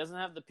 No, he doesn't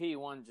have the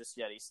P1 just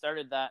yet. He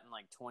started that in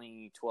like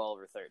 2012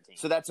 or 13.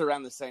 So that's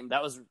around the same.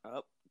 That was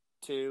up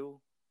to.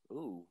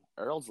 Ooh,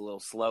 Earl's a little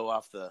slow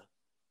off the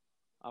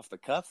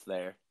cuff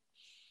there.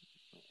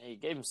 He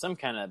gave him some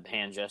kind of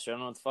hand gesture. I don't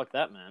know what the fuck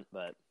that meant,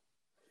 but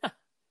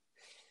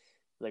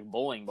like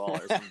bowling ball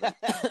or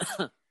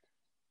something.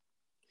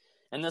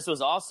 And this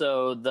was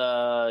also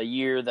the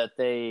year that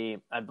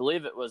I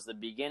believe it was the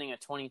beginning of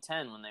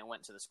 2010 when they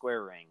went to the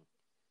Square Ring.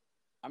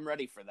 I'm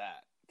ready for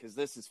that because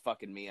this is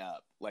fucking me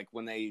up. Like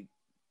when they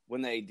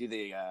do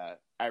the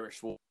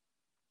Irish War.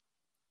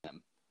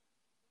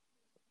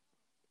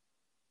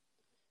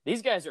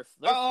 These guys are.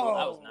 That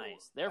was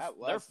nice. They're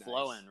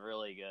flowing nice.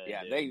 Really good.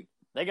 Yeah, dude.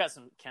 They got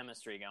some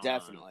chemistry going.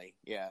 Definitely, on.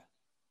 Yeah.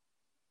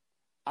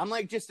 I'm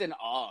like just in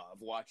awe of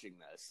watching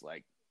this.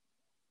 Like,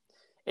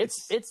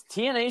 it's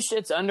TNA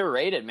shit's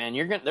underrated, man.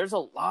 There's a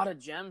lot of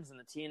gems in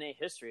the TNA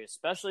history,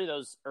 especially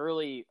those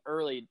early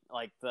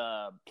like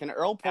the. Can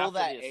Earl pull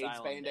that AIDS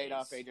Band-Aid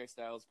off AJ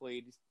Styles,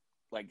 please?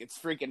 Like, it's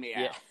freaking me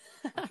out.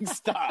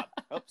 Stop.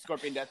 Oh,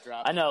 Scorpion Death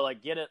Drop. I know,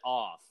 like, get it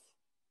off.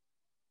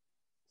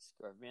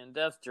 Scorpion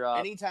Death Drop.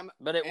 Anytime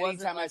like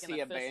I see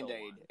a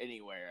Band-Aid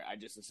anywhere, I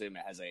just assume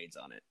it has AIDS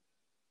on it.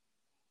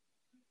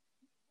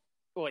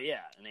 Well, yeah,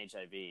 an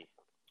HIV.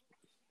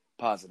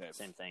 Positive.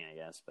 Same thing, I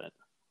guess, but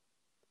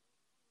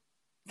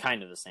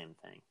kind of the same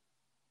thing.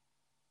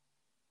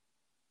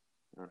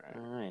 All right.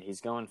 All right,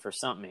 he's going for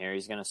something here.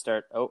 He's going to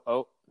start.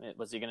 Oh,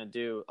 what's he going to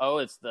do? Oh,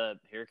 it's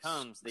here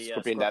comes the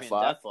Scorpion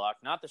Deathlock,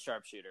 not the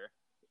sharpshooter.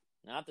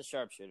 Not the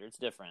sharpshooter. It's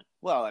different.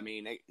 Well, I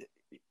mean,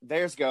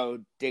 there's go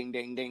ding,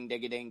 ding, ding,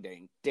 diggy, ding,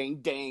 ding, ding,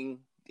 ding,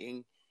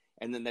 ding,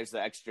 and then there's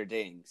the extra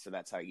ding, so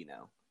that's how you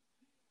know.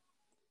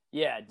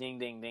 Yeah, ding,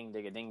 ding, ding,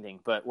 digga, ding, ding.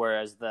 But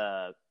whereas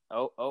the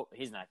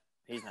he's not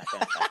going to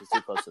attack. He's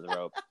too close to the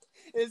rope.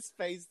 His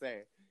face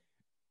there.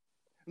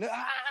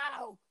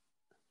 No.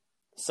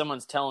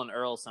 Someone's telling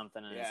Earl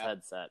something in his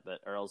headset,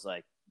 but Earl's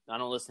like, "I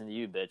don't listen to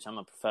you, bitch. I'm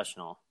a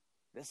professional."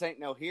 This ain't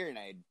no hearing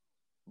aid,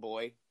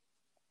 boy.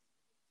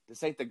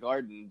 This ain't the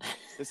garden.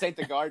 This ain't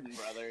the garden,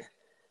 brother.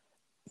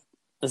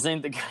 This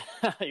ain't the.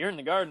 You're in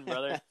the garden,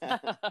 brother.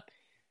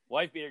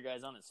 Wife beater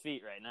guy's on his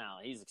feet right now.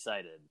 He's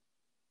excited.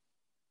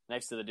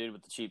 Next to the dude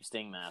with the cheap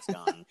Sting mask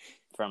on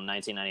from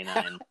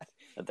 1999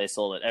 that they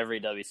sold at every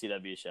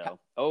WCW show.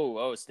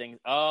 Sting.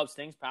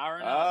 Sting's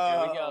powering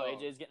up. Here we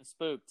go. AJ's getting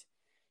spooked.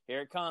 Here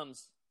it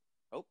comes.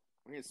 Oh,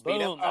 we're gonna speed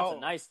Boom. up. That's a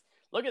nice.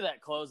 Look at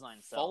that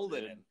clothesline sell,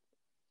 Folded dude. him.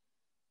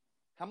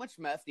 How much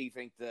meth do you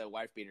think the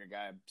wife beater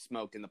guy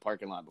smoked in the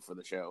parking lot before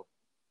the show?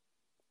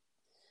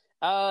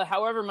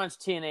 However much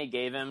TNA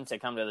gave him to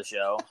come to the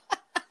show.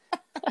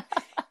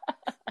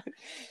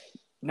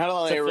 Not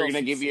only are we going to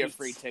some give you a seats.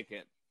 free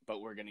ticket, but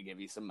we're going to give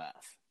you some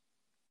meth.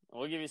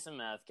 We'll give you some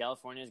meth.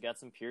 California's got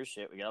some pure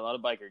shit. We got a lot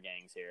of biker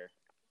gangs here.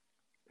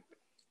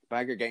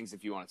 Biker gangs,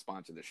 if you want to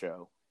sponsor the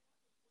show.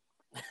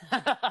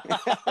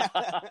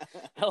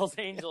 Hell's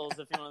Angels,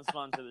 if you want to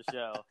sponsor the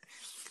show.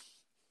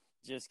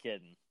 Just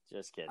kidding.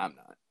 I'm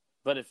not.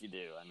 But if you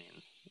do, I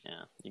mean,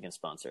 yeah, you can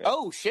sponsor it.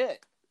 Oh,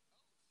 shit.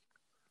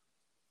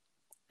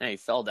 Hey, he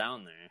fell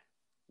down there.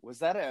 Was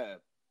that a...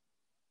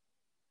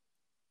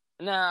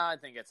 No, I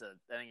think it's a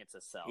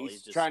sell.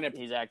 He's trying to...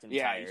 He's acting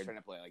tired. tired. He's trying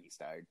to play like he's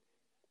tired.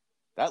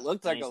 That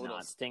looked like He's a little.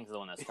 not. Sting's the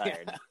one that's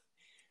tired.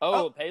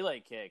 Oh, Pele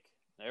kick.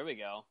 There we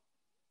go.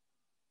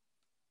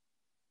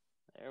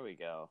 There we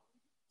go.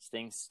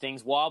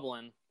 Sting's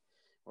wobbling.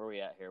 Where are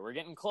we at here? We're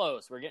getting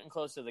close. We're getting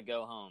close to the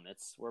go home.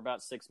 We're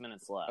about 6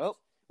 minutes left. Oh.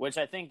 Which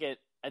I think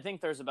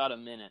there's about a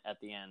minute at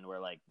the end where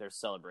like there's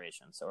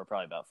celebration. So we're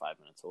probably about 5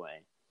 minutes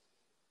away.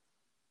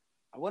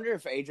 I wonder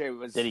if AJ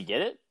was. Did he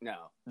get it? No.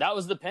 That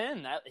was the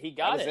pin. He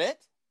got That was it?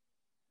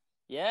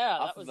 Yeah,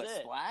 Off that was of a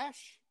it.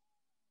 splash?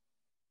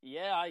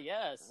 Yeah, I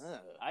guess. Ugh.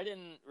 I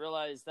didn't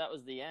realize that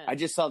was the end. I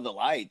just saw the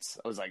lights.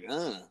 I was like,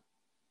 ugh.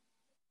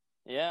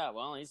 Yeah,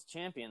 well, he's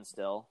champion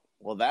still.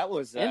 Well, that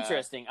was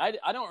Interesting. I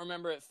don't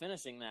remember it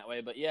finishing that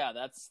way, but yeah,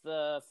 that's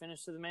the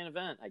finish to the main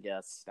event, I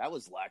guess. That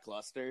was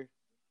lackluster.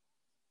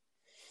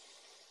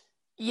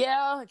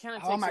 Yeah, it kind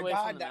of takes Oh my away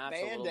God, from the that match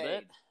a little Band-Aid.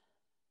 bit.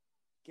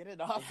 Get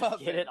it off of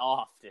Get it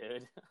off,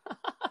 dude.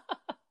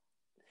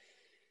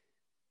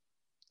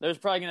 There's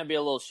probably going to be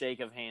a little shake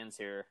of hands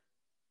here.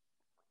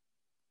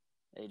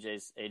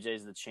 AJ's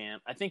the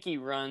champ. I think he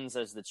runs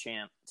as the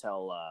champ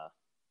till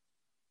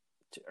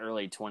to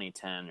early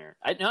 2010,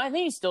 I think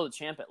he's still the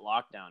champ at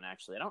Lockdown.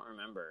 Actually, I don't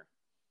remember.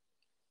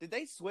 Did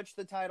they switch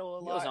the title a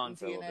He lot was on in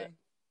for a little TNA?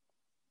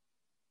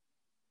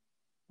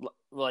 bit.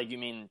 Like you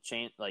mean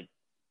change, like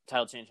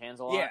title change hands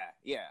a lot?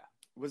 Yeah.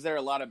 Was there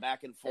a lot of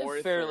back and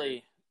forth?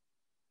 Fairly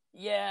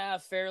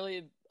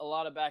a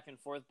lot of back and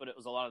forth, but it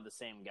was a lot of the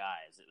same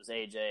guys. It was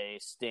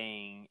AJ,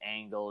 Sting,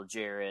 Angle,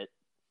 Jarrett.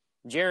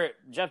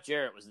 Jeff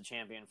Jarrett was the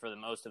champion for the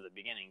most of the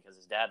beginning because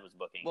his dad was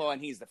booking. Well, and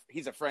he's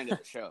a friend of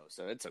the show,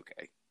 so it's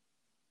okay.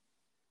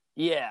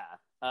 Yeah.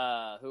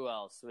 Who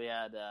else? We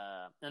had,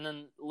 and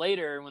then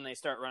later when they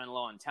start running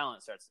low on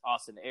talent, starts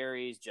Austin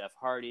Aries, Jeff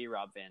Hardy,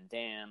 Rob Van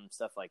Dam,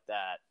 stuff like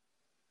that.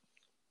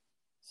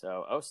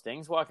 So,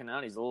 Sting's walking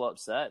out. He's a little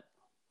upset.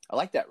 I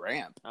like that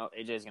ramp. Oh,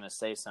 AJ's going to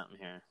say something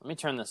here. Let me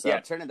turn this Yeah,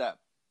 up. turn it up.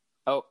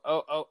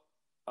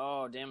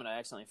 Oh, damn it. I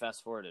accidentally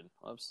fast forwarded.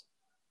 Whoops.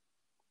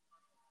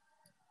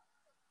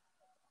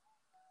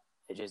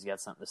 AJ's got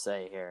something to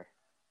say here.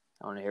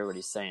 I want to hear what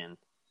he's saying.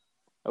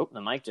 Oh,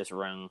 the mic just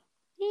rung.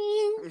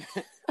 You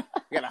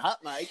got a hot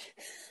mic.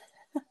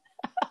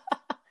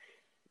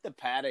 The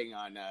padding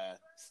on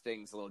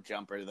Sting's little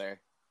jumper there.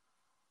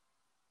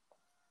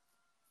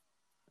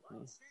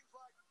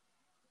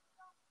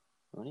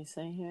 What are you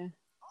saying here?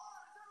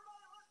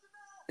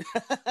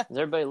 Is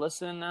everybody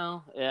listening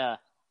now? Yeah.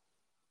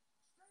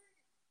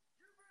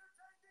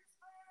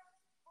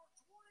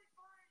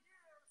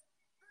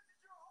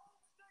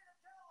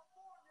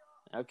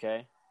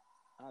 Okay.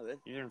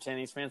 You've entertained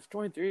these fans for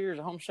 23 years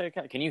at home state.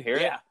 Can you hear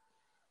it? Yeah.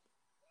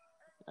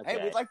 Okay.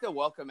 Hey, we'd like to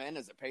welcome in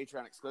as a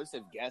Patreon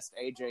exclusive guest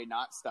AJ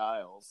Not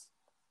Styles.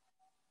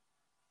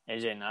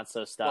 AJ not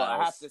so Well, stylish.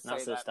 I have to say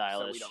not so that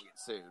stylish. so we don't get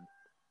sued.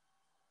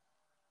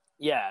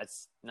 Yeah,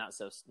 it's not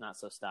so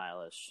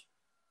stylish.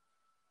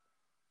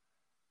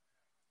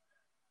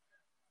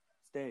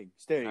 Sting,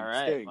 All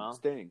right,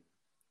 Sting.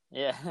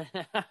 Yeah.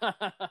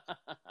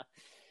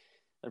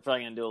 They're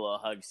probably going to do a little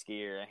hug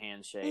ski or a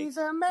handshake. He's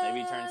a man. Maybe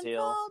he turns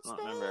heel. I don't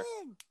remember.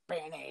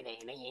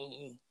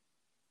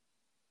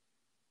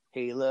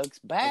 He looks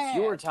bad. It's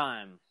your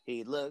time.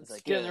 He looks It's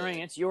like, good. get in the ring.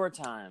 It's your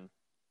time.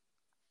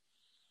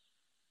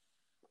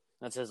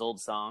 That's his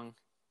old song.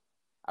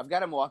 I've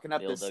got him walking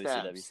up The the old WCW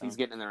steps. song. He's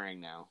getting in the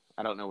ring now.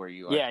 I don't know where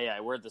you are. Yeah.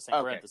 We're at the same.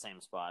 We're Okay. at the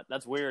same spot.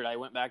 That's weird. I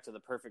went back to the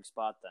perfect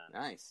spot then.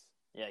 Nice.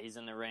 Yeah, he's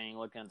in the ring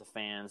looking at the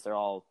fans. They're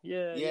all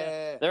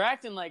Yeah. They're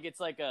acting like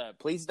it's like a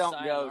Please don't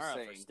go sayonara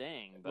for sing.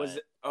 Sting.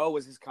 But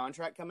Was his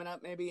contract coming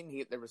up maybe?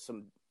 And there was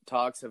some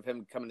talks of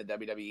him coming to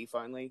WWE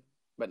finally,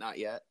 but not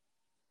yet.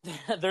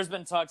 there's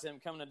been talks of him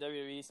coming to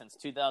WWE since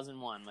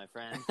 2001, my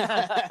friend.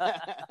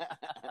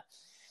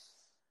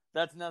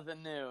 That's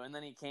nothing new. And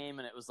then he came,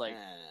 and it was like,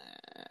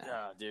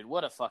 oh, dude,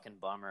 what a fucking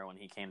bummer when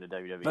he came to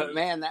WWE. But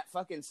man, that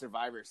fucking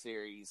Survivor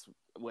Series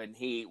when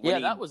he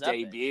that was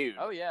epic. debuted.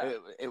 Oh, yeah.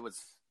 it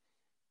was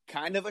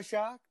kind of a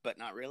shock, but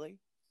not really.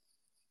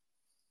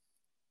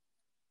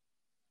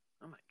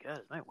 Oh my god,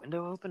 is my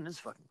window open? It's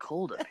fucking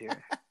cold up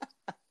here.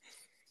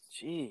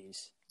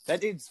 Jeez.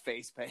 That dude's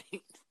face paint.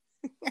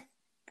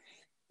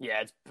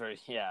 Yeah, it's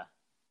pretty. Yeah,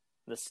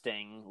 the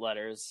Sting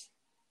letters.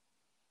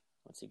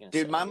 What's he gonna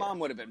say? Dude, my here? mom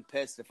would have been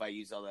pissed if I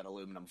used all that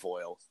aluminum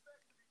foil.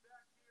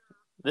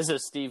 This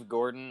is Steve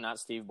Gordon, not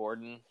Steve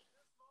Borden,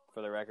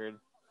 for the record.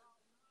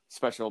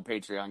 Special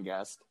Patreon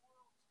guest.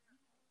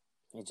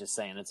 He's just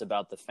saying it's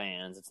about the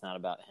fans. It's not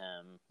about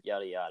him.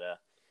 Yada yada.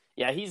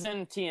 Yeah, he's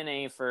in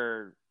TNA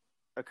for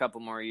a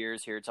couple more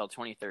years here till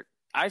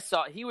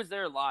 2013. He was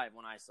there live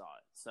when I saw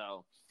it.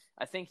 So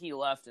I think he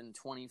left in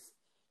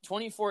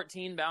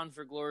 2014 Bound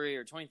for Glory,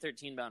 or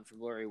 2013 Bound for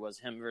Glory was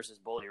him versus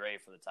Bully Ray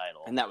for the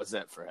title. And that was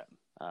it for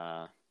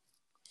him.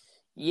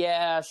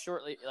 Yeah,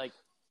 shortly. Like,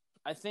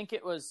 I think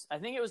it was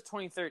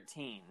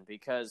 2013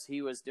 because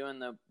he was doing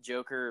the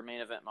Joker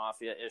Main Event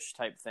Mafia-ish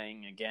type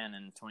thing again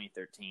in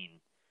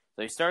 2013.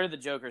 So he started the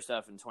Joker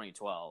stuff in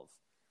 2012.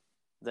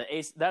 The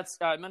Ace.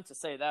 I meant to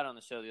say that on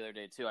the show the other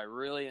day too. I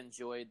really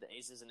enjoyed the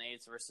Aces and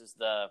Eights versus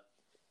the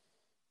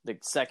the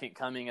second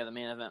coming of the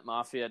Main Event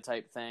Mafia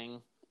type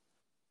thing.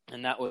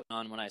 And that was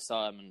on when I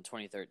saw him in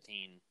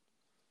 2013.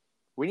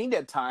 We need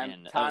a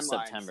timeline,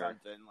 September.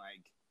 something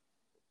like.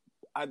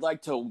 I'd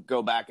like to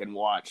go back and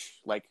watch.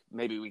 Like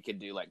maybe we could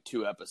do like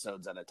 2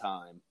 episodes at a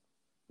time,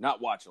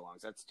 not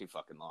watch-alongs. That's too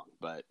fucking long.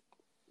 But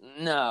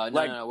no.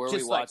 Where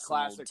just we watch like some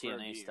classic old TNA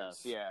reviews. stuff.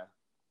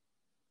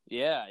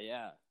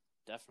 Yeah,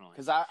 definitely.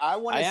 because I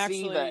want to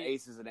see the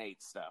Aces and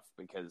Eights stuff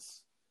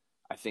because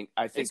I think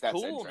that's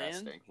cool,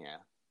 interesting. Man.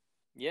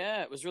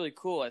 Yeah, it was really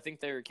cool. I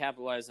think they were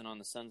capitalizing on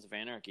the Sons of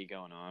Anarchy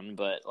going on,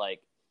 but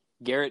like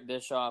Garrett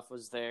Bischoff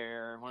was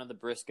there, one of the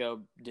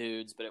Briscoe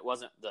dudes, but it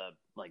wasn't the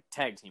like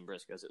tag team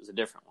Briscoes. It was a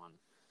different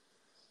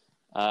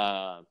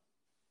one.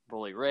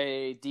 Bully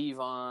Ray,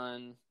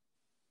 Devon,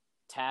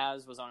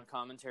 Taz was on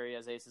commentary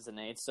as Aces and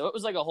Eights, so it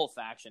was like a whole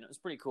faction. It was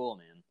pretty cool,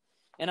 man.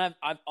 And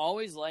I've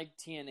always liked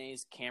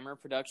TNA's camera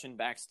production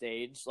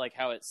backstage, like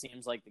how it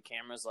seems like the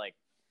camera's like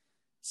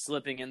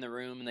slipping in the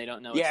room and they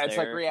don't know it's there. It's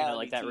like reality,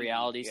 like that TV.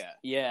 reality.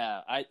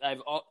 Yeah.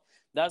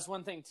 That's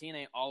one thing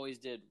TNA always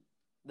did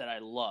that I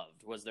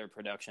loved was their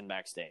production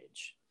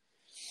backstage.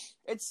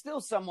 It's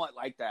still somewhat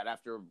like that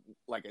after,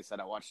 like I said,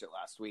 I watched it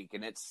last week,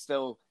 and it's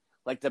still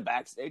like the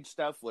backstage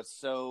stuff was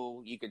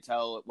so you could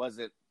tell it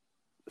wasn't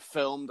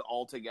filmed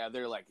all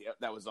together. Like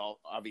that was all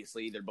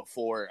obviously either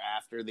before or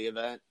after the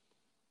event.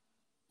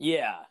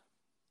 Yeah.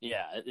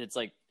 It's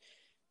like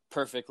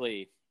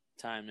perfectly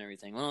timed and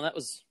everything. Well, that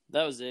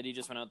was it. He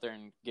just went out there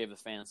and gave the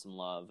fans some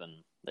love,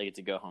 and they get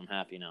to go home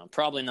happy now.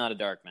 Probably not a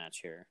dark match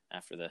here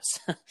after this.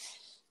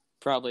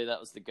 Probably that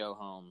was the go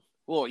home.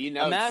 Well,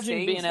 imagine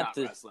Sting's being at not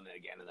the wrestling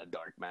again in a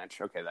dark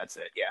match. Okay, that's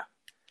it. Yeah.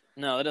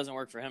 No, that doesn't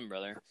work for him,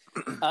 brother.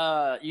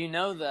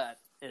 That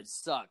it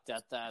sucked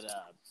at that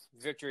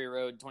Victory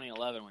Road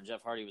 2011 when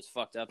Jeff Hardy was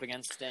fucked up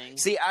against Sting.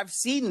 See, I've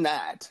seen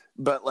that,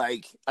 but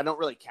like I don't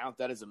really count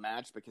that as a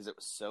match because it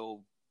was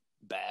so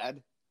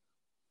bad.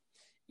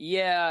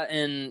 Yeah,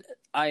 and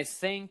I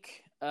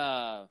think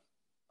I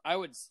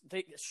would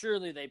think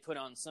surely they put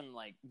on some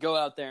like go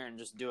out there and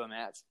just do a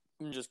match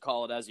and just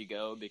call it as you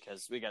go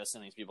because we got to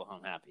send these people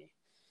home happy.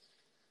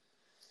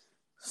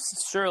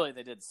 Surely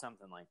they did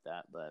something like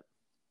that, but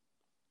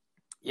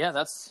yeah,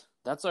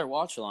 that's our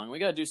watch along. We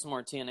got to do some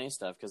more TNA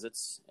stuff because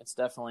it's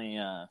definitely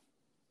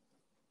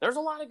there's a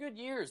lot of good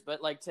years,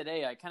 but like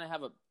today I kind of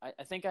have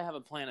I think I have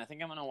a plan. I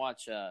think I'm gonna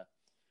watch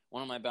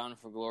one of my Bound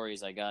for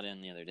Glories I got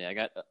in the other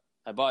day.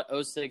 I bought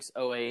 06,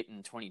 08,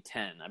 and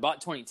 2010. I bought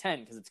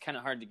 2010 because it's kind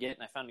of hard to get,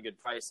 and I found a good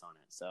price on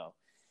it, so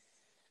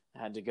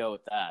I had to go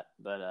with that.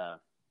 But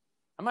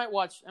I might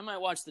watch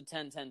the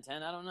 10, 10,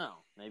 10. I don't know.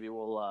 Maybe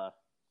we'll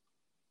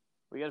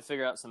we got to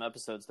figure out some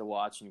episodes to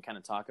watch and kind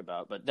of talk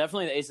about. But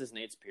definitely the Aces and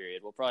Eights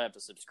period. We'll probably have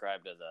to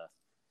subscribe to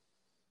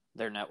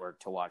their network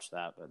to watch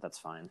that, but that's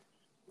fine.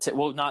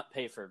 We'll not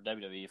pay for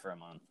WWE for a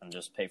month and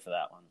just pay for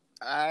that one.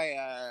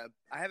 I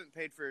haven't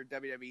paid for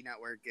WWE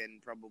Network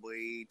in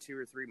probably 2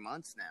 or 3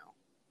 months now.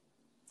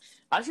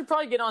 I should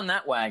probably get on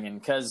that wagon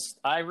because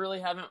I really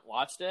haven't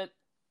watched it.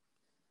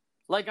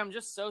 Like, I'm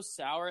just so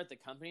sour at the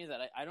company that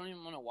I don't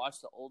even want to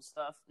watch the old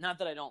stuff. Not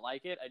that I don't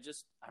like it.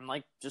 I'm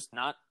like just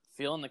not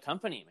feeling the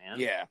company, man.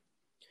 Yeah.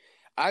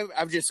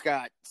 I've just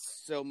got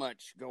so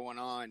much going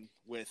on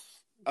with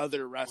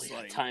other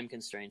wrestling. Time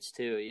constraints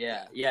too.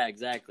 Yeah,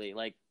 exactly.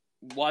 Like,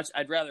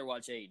 I'd rather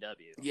watch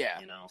AEW. Yeah.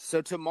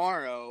 So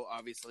tomorrow,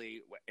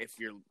 obviously, if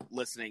you're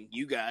listening,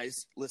 you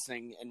guys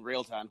listening in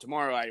real time,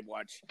 tomorrow I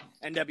watch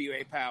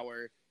NWA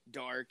Power,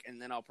 Dark,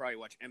 and then I'll probably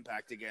watch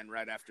Impact again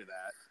right after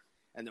that.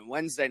 And then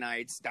Wednesday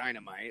night's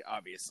Dynamite,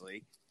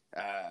 obviously.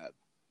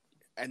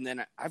 And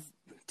then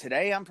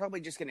today I'm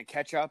probably just going to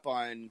catch up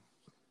on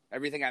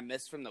everything I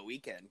missed from the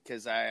weekend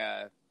because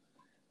I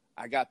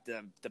got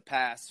the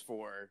pass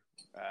for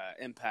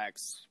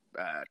Impact's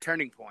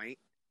Turning Point.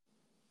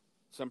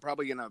 So I'm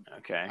probably going to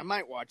 – I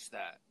might watch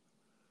that.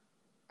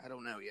 I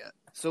don't know yet.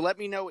 So let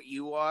me know what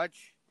you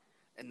watch,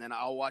 and then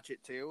I'll watch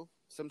it too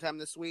sometime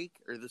this week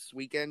or this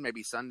weekend,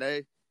 maybe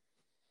Sunday.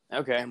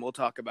 Okay. And we'll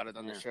talk about it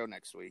on the show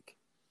next week.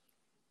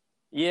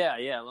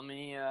 Yeah. Let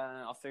me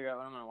I'll figure out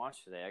what I'm going to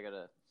watch today.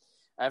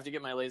 I have to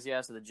get my lazy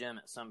ass to the gym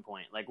at some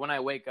point. Like, when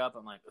I wake up,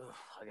 I'm like, ugh,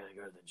 I got to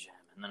go to the gym.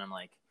 And then I'm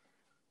like,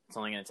 it's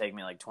only going to take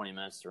me like 20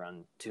 minutes to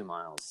run 2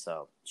 miles.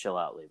 So chill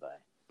out, Levi.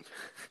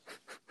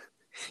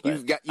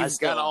 You've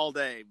got all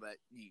day, but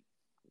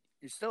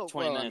you're still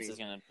 20 minutes is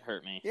going to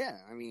hurt me. Yeah,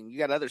 I mean, you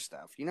got other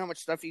stuff. You know how much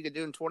stuff you could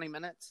do in 20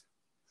 minutes?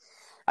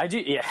 I do,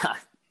 yeah.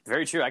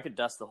 Very true. I could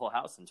dust the whole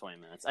house in 20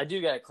 minutes. I do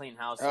got a clean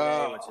house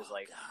today, which is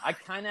like, I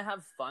kind of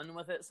have fun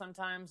with it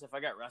sometimes if I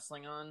got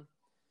wrestling on.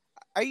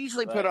 I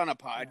usually put on a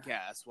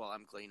podcast while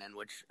I'm cleaning,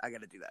 which I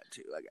got to do that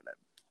too.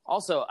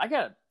 Also,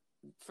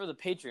 for the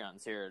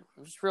Patreons here,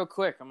 just real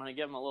quick, I'm going to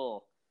give them a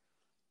little.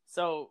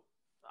 So,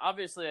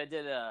 obviously, I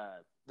did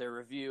the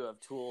review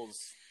of Tool's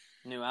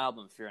new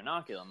album, Fear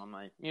Inoculum, on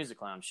my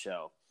Music Lounge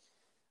show.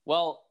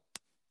 Well,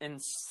 in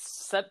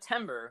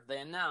September, they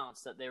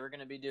announced that they were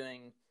going to be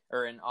doing,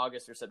 or in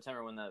August or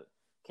September when that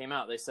came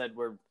out, they said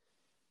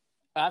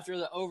after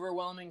the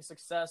overwhelming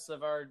success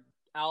of our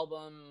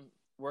album,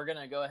 we're going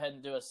to go ahead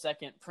and do a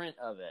second print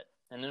of it,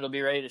 and it'll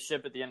be ready to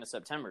ship at the end of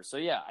September. So,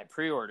 yeah, I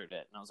pre-ordered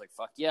it, and I was like,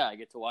 fuck yeah, I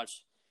get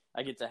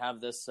to have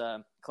this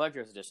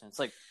collector's edition. It's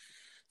like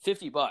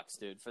 $50,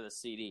 dude, for the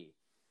CD.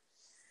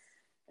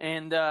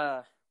 And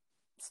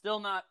still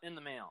not in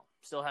the mail.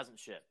 Still hasn't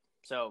shipped.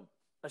 So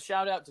a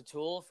shout out to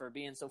Tool for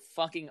being so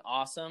fucking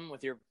awesome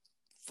with your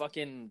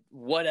fucking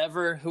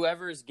whatever.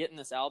 Whoever is getting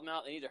this album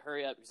out, they need to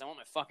hurry up because I want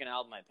my fucking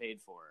album I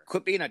paid for.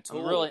 Quit being a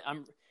tool.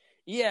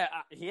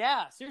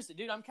 Yeah, seriously,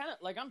 dude. I'm kind of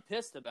like, I'm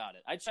pissed about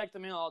it. I check the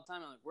mail all the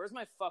time. I'm like, where's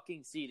my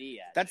fucking CD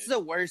at? That's dude? the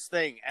worst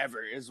thing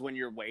ever is when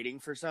you're waiting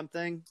for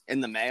something in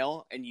the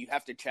mail and you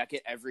have to check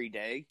it every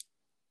day.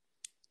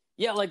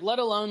 Yeah, like, let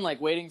alone, like,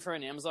 waiting for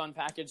an Amazon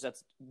package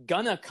that's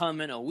gonna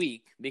come in a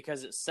week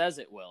because it says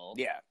it will.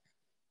 Yeah.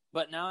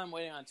 But now I'm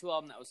waiting on a Tool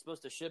album that was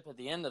supposed to ship at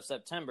the end of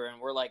September,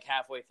 and we're, like,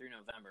 halfway through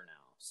November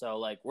now. So,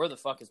 like, where the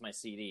fuck is my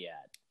CD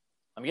at?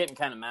 I'm getting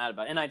kind of mad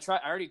about it. And I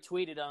already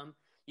tweeted them.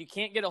 You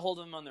can't get a hold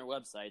of them on their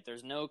website.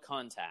 There's no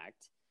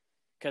contact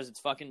because it's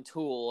fucking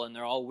Tool, and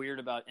they're all weird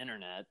about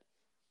internet.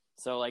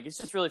 So, like, it's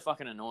just really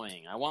fucking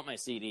annoying. I want my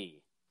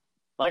CD.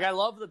 Like, I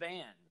love the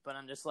band, but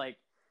I'm just like,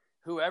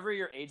 whoever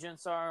your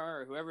agents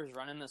are or whoever's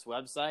running this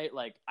website,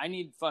 like, I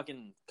need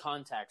fucking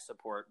contact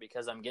support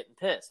because I'm getting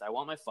pissed. I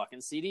want my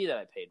fucking CD that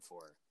I paid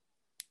for.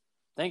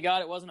 Thank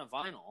God it wasn't a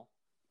vinyl.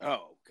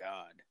 Oh,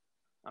 God.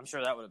 I'm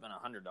sure that would have been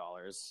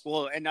 $100.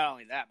 Well, and not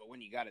only that, but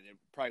when you got it, it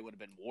probably would have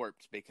been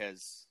warped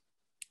because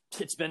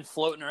it's been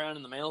floating around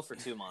in the mail for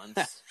 2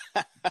 months.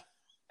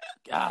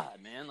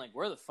 God, man, like,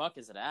 where the fuck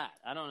is it at?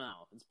 I don't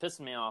know. It's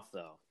pissing me off,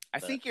 though. I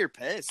think you're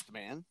pissed,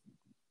 man.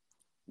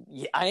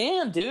 Yeah, I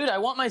am, dude. I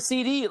want my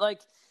CD.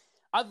 Like,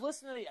 I've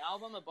listened to the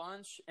album a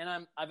bunch,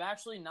 and I've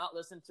actually not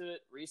listened to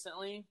it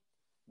recently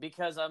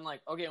because I'm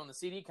like, okay, when the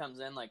CD comes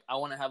in, like, I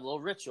want to have a little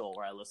ritual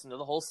where I listen to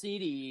the whole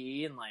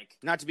CD and, like,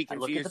 not to be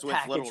confused with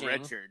packaging. Little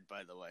Richard,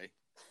 by the way.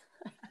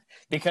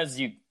 Because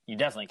you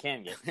definitely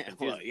can get confused.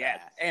 Well, yeah,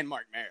 and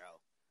Mark Marrow.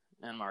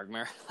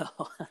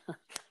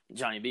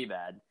 Johnny B.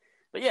 Bad.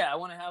 But yeah, I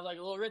want to have like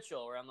a little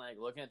ritual where I'm like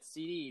looking at the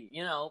CD.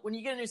 You know, when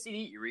you get a new CD,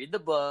 you read the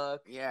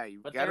book. Yeah,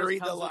 you got to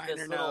read the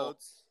liner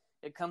notes.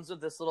 It comes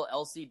with this little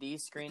LCD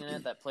screen in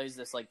it that plays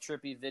this like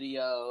trippy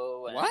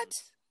video. And,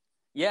 what?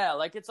 Yeah,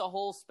 like it's a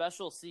whole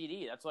special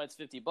CD. That's why it's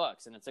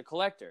 $50, and it's a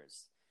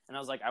collector's. And I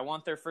was like, I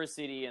want their first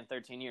CD in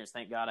 13 years.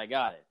 Thank God I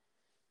got it.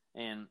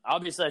 And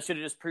obviously, I should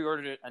have just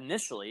pre-ordered it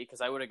initially because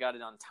I would have got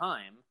it on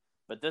time.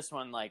 But this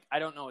one, like, I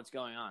don't know what's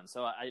going on.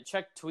 So I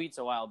checked tweets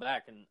a while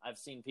back, and I've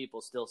seen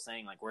people still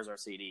saying, like, where's our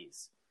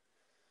CDs?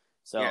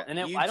 So, yeah, and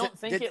I don't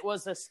think it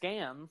was a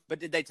scam. But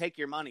did they take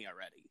your money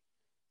already?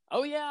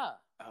 Oh, yeah.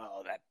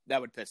 Oh, that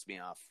would piss me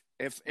off.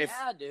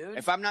 Yeah, dude.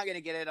 If I'm not going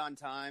to get it on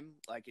time,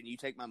 like, and you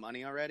take my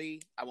money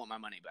already, I want my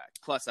money back.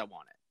 Plus, I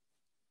want it.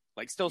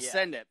 Like, still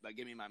send it, but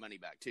give me my money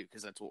back, too,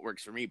 because that's what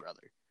works for me,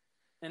 brother.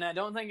 And I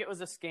don't think it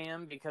was a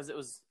scam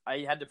because I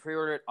had to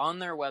pre-order it on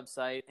their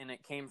website and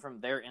it came from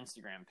their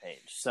Instagram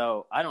page.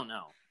 So I don't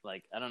know.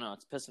 Like, I don't know.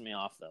 It's pissing me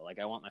off though. Like,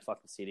 I want my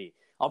fucking CD.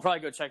 I'll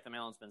probably go check the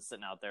mail. It's been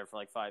sitting out there for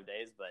like 5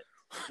 days, but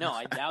no,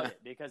 I doubt it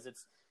because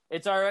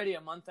it's already a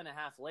month and a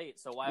half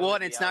late. So why? Well,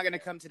 and it's not going to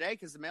come today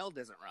because the mail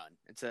doesn't run.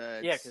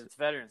 Yeah, because it's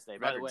Veterans Day.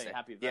 By the way,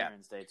 happy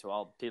Veterans Day to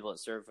all people that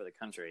serve for the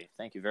country.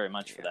 Thank you very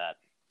much for that.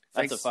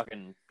 That's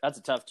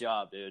a tough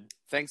job, dude.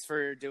 Thanks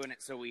for doing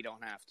it so we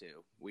don't have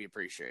to. We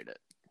appreciate it.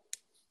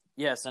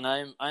 Yes, and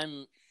I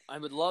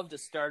would love to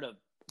start a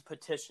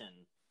petition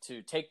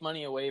to take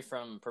money away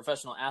from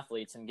professional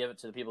athletes and give it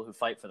to the people who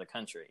fight for the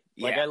country.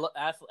 Yeah. Like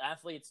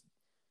athletes,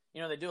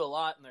 you know, they do a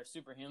lot and they're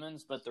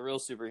superhumans, but the real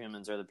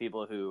superhumans are the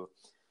people who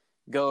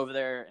go over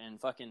there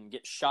and fucking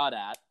get shot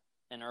at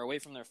and are away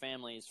from their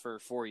families for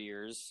 4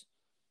 years,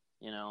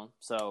 you know.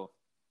 So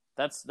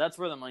that's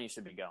where the money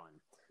should be going.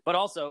 But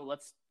also,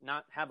 let's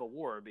not have a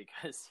war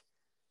because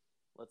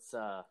let's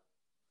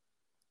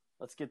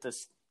get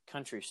this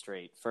country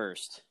straight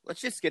first. Let's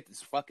just get this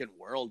fucking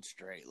world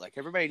straight. Like,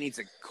 everybody needs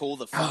to cool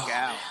the fuck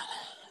out.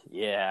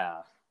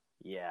 Yeah,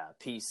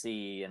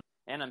 PC.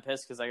 And I'm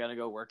pissed because I gotta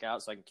go work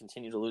out so I can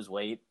continue to lose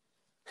weight.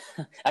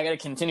 I gotta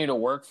continue to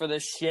work for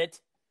this shit.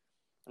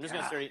 I'm just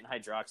gonna start eating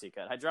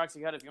Hydroxycut.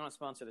 Hydroxycut, if you want to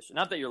sponsor this shit.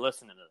 Not that you're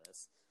listening to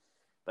this.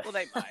 But... Well,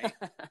 they might.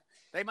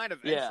 They might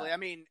eventually. Yeah. I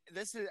mean,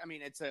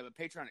 it's a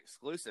Patreon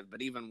exclusive,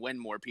 but even when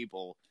more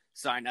people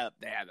sign up,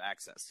 they have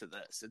access to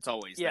this. It's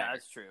always there.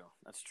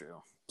 That's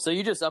true. So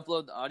you just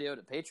upload the audio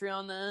to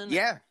Patreon then?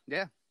 Yeah.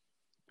 Okay,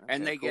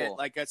 and they get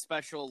like a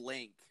special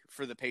link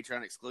for the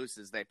Patreon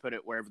exclusives. They put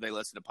it wherever they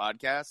listen to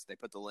podcasts. They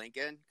put the link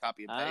in,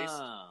 copy and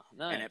paste,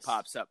 nice. And it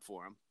pops up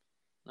for them.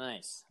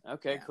 Nice.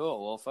 Okay,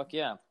 cool. Well, fuck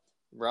yeah.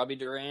 Robbie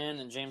Duran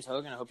and James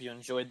Hogan, I hope you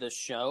enjoyed this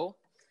show.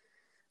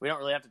 We don't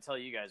really have to tell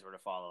you guys where to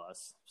follow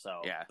us.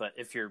 So, yeah. But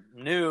if you're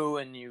new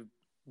and you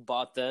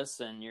bought this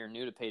and you're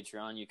new to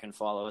Patreon, you can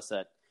follow us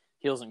at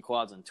Heels and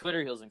Quads on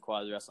Twitter, Heels and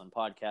Quads Wrestling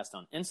Podcast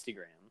on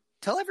Instagram.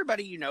 Tell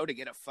everybody you know to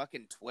get a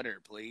fucking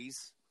Twitter,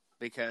 please.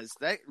 Because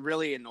that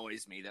really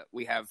annoys me that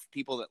we have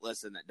people that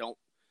listen that don't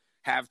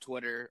have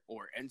Twitter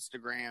or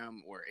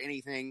Instagram or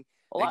anything.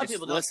 A lot of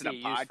people don't see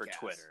used for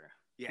Twitter.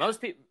 Yeah.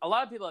 A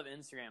lot of people have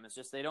Instagram. It's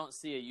just they don't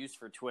see a use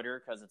for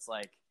Twitter because it's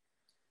like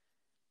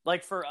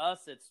for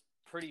us, it's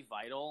pretty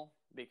vital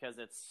because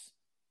it's,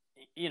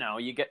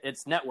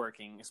 it's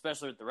networking,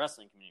 especially with the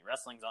wrestling community.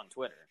 Wrestling's on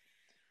Twitter.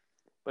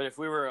 But if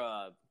we were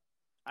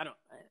I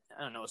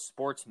don't know, a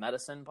sports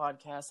medicine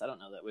podcast, I don't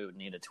know that we would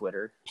need a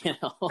Twitter.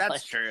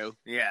 That's true.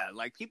 Yeah,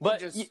 like people but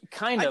just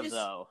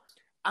though.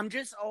 I'm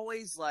just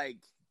always like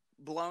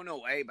blown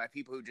away by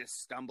people who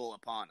just stumble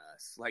upon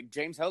us. Like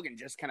James Hogan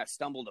just kind of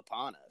stumbled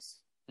upon us.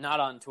 Not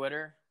on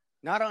Twitter.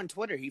 Not on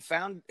Twitter. He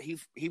found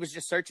he was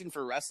just searching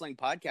for wrestling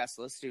podcasts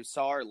to listen to,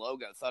 saw our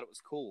logo, thought it was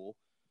cool.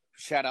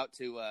 Shout out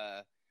to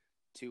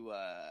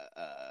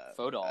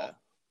Fodal.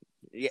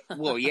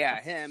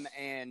 Him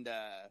and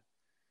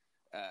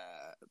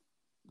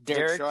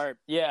Derek Sharp.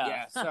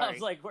 Yeah. Sorry. I was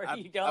like, where are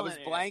you going? I was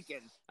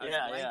blanking.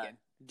 Yeah.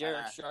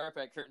 Derek Sharp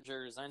at Curtain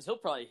Jerk Designs. He'll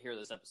probably hear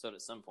this episode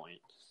at some point.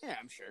 Yeah,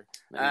 I'm sure.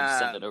 Maybe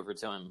send it over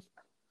to him.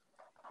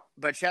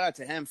 But shout out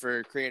to him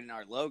for creating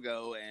our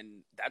logo,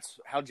 and that's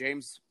how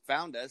James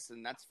found us,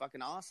 and that's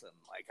fucking awesome.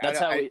 Like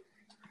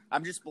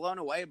I'm just blown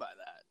away by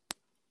that.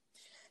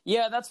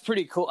 Yeah, that's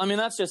pretty cool. I mean,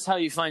 that's just how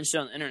you find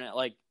shit on the internet.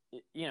 Like,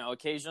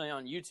 occasionally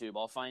on YouTube,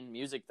 I'll find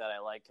music that I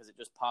like because it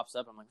just pops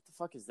up. I'm like, what the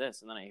fuck is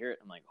this? And then I hear it.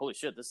 I'm like, holy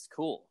shit, this is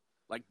cool.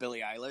 Like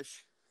Billie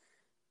Eilish.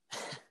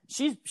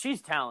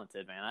 She's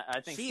talented, man. I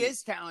think she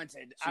is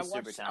talented. She's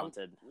super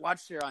talented. I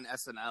watched her on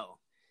SNL,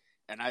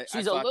 and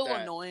she's a little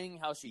annoying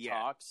how she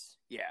talks.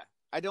 Yeah,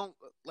 I don't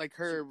like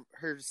her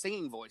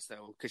singing voice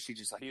though, because she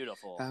just like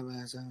beautiful.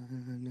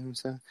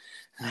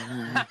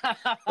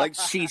 Like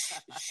she's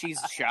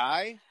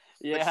shy.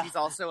 Yeah, but she's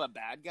also a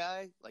bad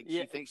guy. Like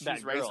she thinks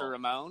she's Razor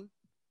Ramon.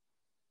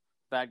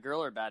 Bad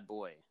girl or bad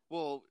boy?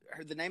 Well,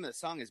 the name of the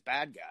song is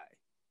Bad Guy.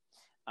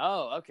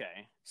 Oh,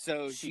 okay.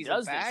 So she's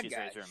a bad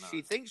guy.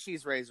 She thinks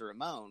she's Razor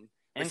Ramon,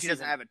 but she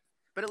doesn't have a.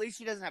 But at least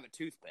she doesn't have a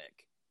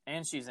toothpick.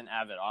 And she's an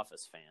avid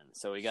Office fan,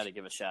 so we got to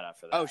give a shout out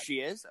for that. Oh, she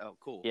is. Oh,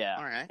 cool. Yeah.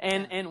 All right.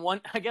 And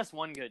one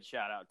good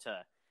shout out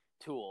to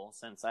Tool,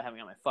 since I haven't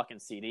got my fucking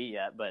CD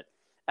yet. But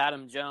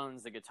Adam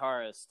Jones, the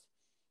guitarist,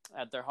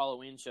 at their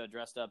Halloween show,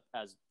 dressed up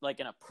as like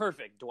in a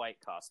perfect Dwight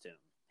costume.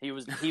 He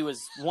was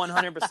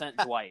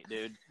 100% Dwight,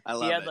 dude. I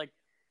love it. Like.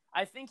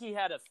 I think he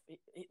had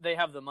they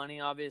have the money,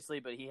 obviously,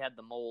 but he had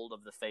the mold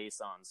of the face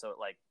on. So,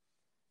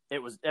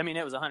 it was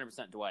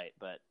 100% Dwight.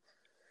 But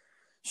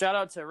shout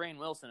out to Rainn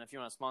Wilson if you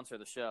want to sponsor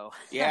the show.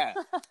 Yeah.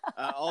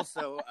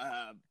 Also,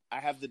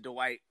 I have the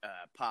Dwight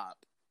pop,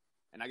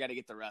 and I got to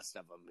get the rest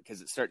of them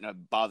because it's starting to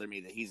bother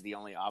me that he's the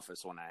only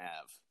Office one I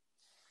have.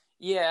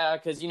 Yeah,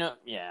 because,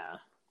 yeah.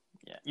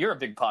 You're a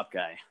big pop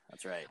guy.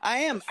 That's right. I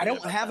am. I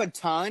don't have a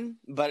ton,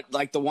 but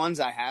like the ones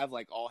I have,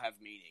 like all have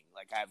meaning.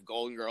 Like I have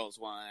Golden Girls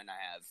one.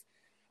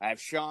 I have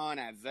Sean.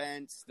 I have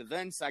Vince. The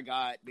Vince I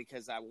got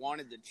because I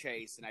wanted the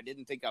chase and I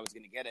didn't think I was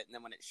going to get it. And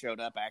then when it showed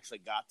up, I actually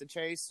got the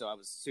chase, so I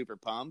was super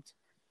pumped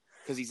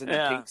because he's in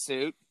the pink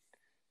suit.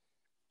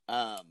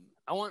 I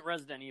want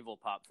Resident Evil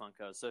pop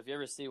Funkos. So if you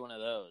ever see one of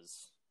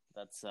those,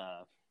 that's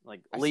like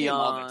I Leon see him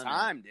all the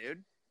time,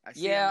 dude. I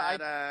see him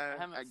at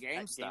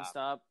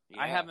GameStop.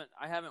 Yeah.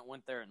 I haven't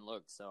went there and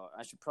looked, so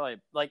I should probably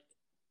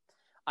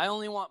I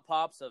only want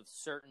pops of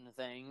certain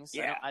things.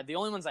 Yeah. The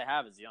only ones I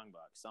have is Young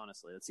Bucks.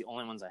 Honestly, that's the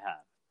only ones I have.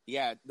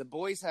 Yeah, the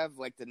boys have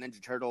like the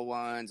Ninja Turtle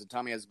ones, and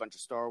Tommy has a bunch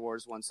of Star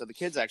Wars ones. So the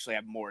kids actually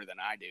have more than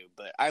I do,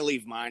 but I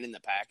leave mine in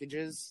the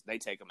packages. They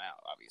take them out,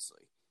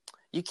 obviously.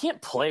 You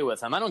can't play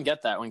with them. I don't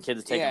get that when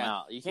kids take them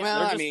out. You can't.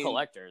 Well, they're just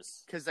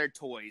collectors because they're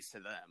toys to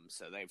them,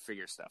 so they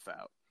figure stuff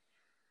out.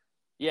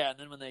 Yeah, and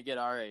then when they get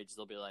our age,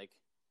 they'll be like,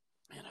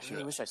 "Man, I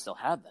really wish I still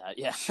had that."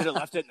 Yeah, should have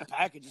left it in the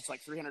package. It's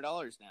like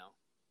 $300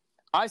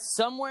 now.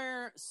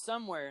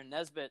 Somewhere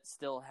Nesbitt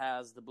still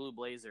has the blue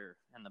blazer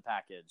in the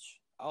package.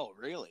 Oh,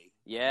 really?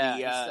 Yeah,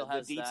 he still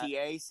has the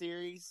DTA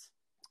series.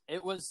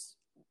 It was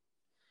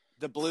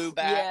the blue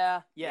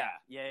bat.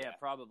 Yeah,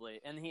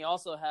 probably. And he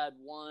also had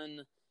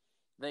one.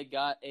 They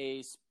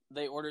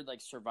ordered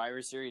like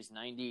Survivor Series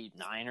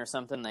 99 or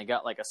something. They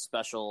got like a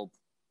special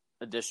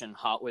edition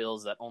Hot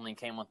Wheels that only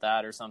came with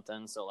that or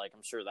something. So like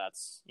I'm sure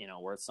that's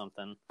worth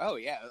something. Oh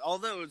yeah, all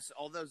those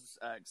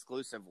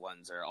exclusive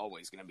ones are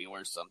always going to be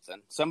worth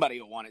something. Somebody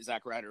will want it.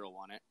 Zack Ryder will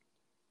want it.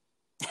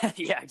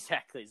 Yeah,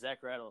 exactly. Zack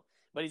Ryder,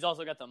 but he's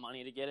also got the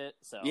money to get it.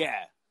 So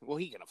yeah, well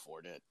he can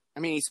afford it. I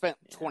mean, he spent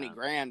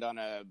 $20,000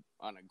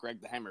 on a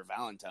Greg the Hammer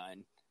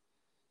Valentine.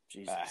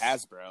 Jesus,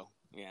 Hasbro.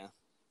 Yeah,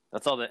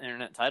 that's all the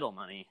internet title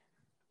money.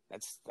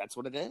 That's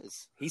what it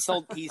is. He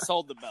sold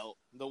the belt.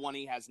 The one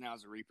he has now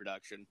is a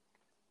reproduction.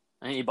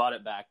 And he bought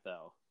it back,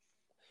 though.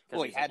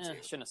 Well, he had to. I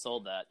shouldn't have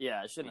sold that.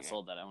 Yeah, I shouldn't have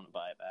sold that. I want to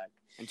buy it back.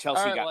 And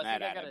Chelsea got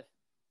mad at him.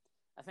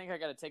 I think I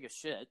got to take a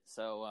shit.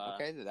 So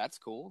okay, that's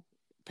cool.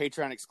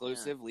 Patreon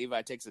exclusive. Yeah.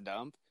 Levi takes a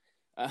dump.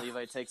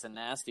 Levi takes a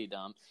nasty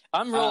dump.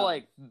 I'm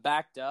real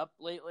backed up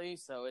lately,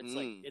 so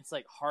it's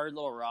like hard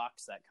little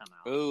rocks that come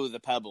out. Ooh,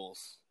 the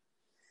pebbles.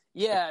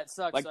 Yeah, it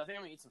sucks. So I think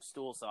I'm gonna eat some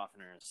stool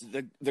softeners.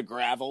 The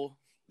gravel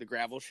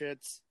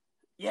shits.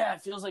 Yeah,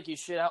 it feels like you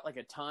shit out like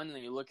a ton, and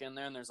then you look in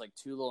there, and there's like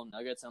 2 little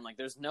nuggets. And I'm like,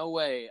 there's no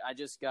way I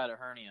just got a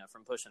hernia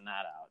from pushing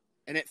that out.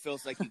 And it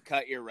feels like you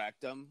cut your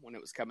rectum when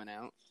it was coming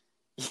out.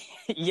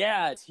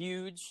 Yeah, it's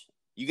huge.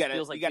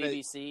 Feels like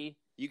BBC.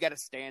 You got to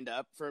stand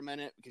up for a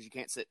minute because you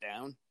can't sit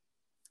down.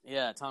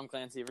 Yeah, Tom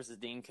Clancy versus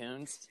Dean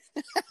Koontz.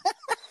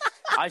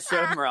 I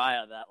showed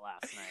Mariah that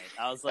last night.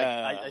 I was like,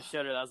 I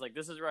showed her. I was like,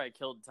 this is where I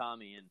killed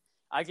Tommy, and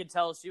I could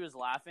tell she was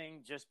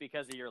laughing just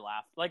because of your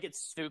laugh. Like,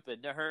 it's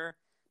stupid to her,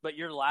 but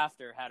your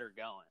laughter had her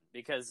going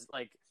because,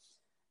 like,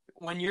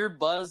 when your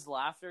buzzed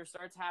laughter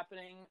starts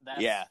happening,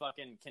 that's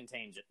fucking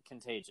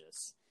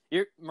contagious.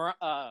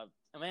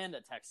 Amanda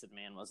texted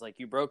me and was like,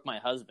 "You broke my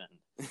husband."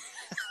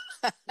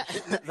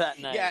 That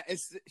night. Yeah,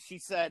 she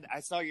said, I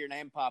saw your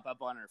name pop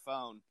up on her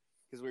phone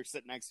because we were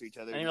sitting next to each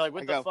other. And you're like,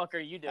 what the fuck are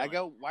you doing? I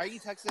go, why are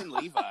you texting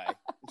Levi?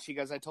 And she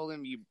goes, I told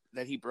him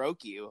that he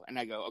broke you. And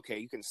I go, okay,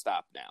 you can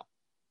stop now.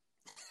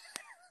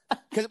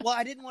 Because,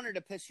 I didn't want her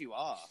to piss you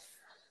off.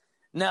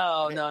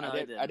 No,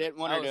 I didn't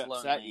want her to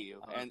upset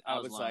you. And I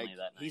was like,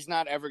 he's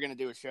not ever going to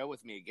do a show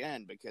with me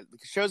again because the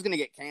show's going to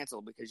get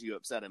canceled because you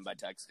upset him by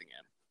texting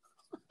him.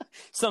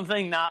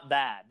 Something not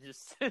bad.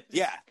 Just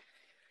yeah.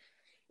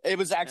 It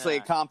was actually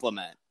a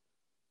compliment.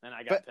 And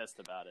I got pissed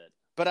about it.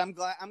 But I'm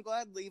glad I'm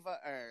glad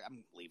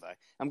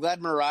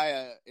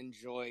Mariah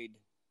enjoyed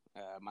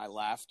my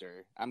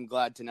laughter. I'm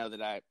glad to know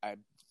that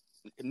I'm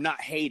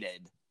not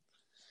hated.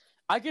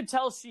 I could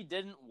tell she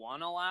didn't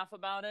want to laugh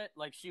about it.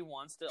 Like, she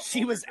wants to.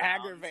 She was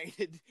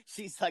aggravated.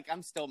 She's like,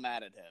 I'm still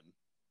mad at him.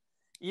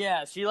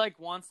 Yeah, she, like,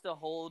 wants to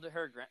hold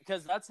her ground.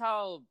 Because that's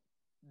how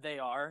they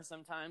are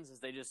sometimes,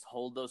 is they just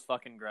hold those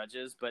fucking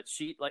grudges. But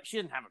she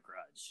didn't have a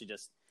grudge.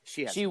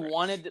 She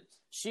wanted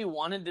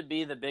to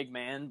be the big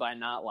man by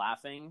not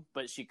laughing,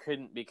 but she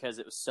couldn't because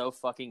it was so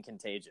fucking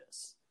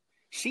contagious.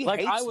 She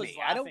like, hates I was me.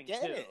 I don't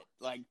get too. it.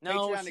 Like,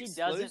 no, Patreon she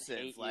exclusive. Doesn't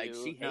hate like,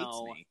 you. she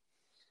hates me.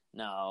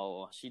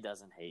 No, she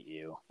doesn't hate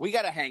you. We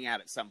got to hang out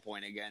at some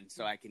point again,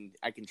 so I can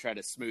try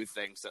to smooth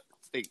things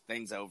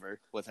over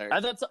with her.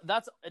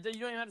 That's you don't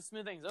even have to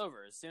smooth things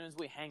over. As soon as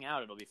we hang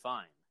out, it'll be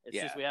fine. It's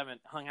just we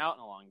haven't hung out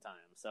in a long time,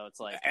 so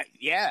it's like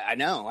yeah, I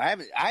know. I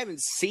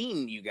haven't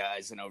seen you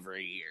guys in over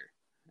a year.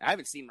 I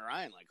haven't seen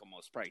Mariah in like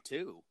almost probably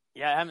 2.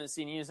 Yeah, I haven't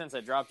seen you since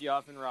I dropped you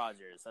off in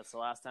Rogers. That's the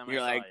last time I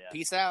saw you.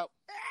 Peace out.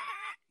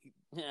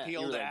 Yeah,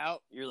 peeled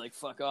out. You're like,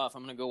 fuck off.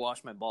 I'm going to go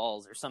wash my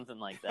balls or something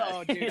like that.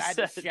 Oh, dude, I had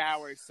to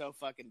shower so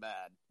fucking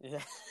bad. Yeah.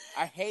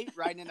 I hate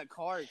riding in a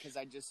car because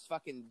I just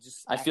fucking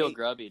I feel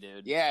grubby,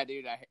 dude. Yeah,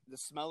 dude. The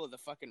smell of the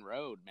fucking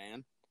road,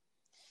 man.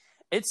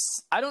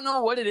 I don't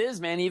know what it is,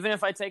 man. Even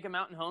if I take a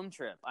mountain home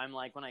trip, I'm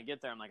like, when I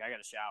get there, I'm like, I got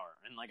to shower.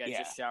 And like, I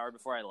just showered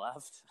before I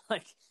left.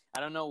 Like, I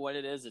don't know what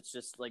it is. It's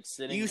just like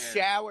sitting You there.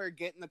 shower,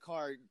 get in the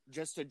car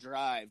just to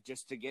drive,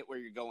 just to get where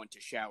you're going to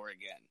shower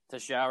again. To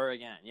shower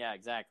again. Yeah,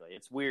 exactly.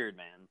 It's weird,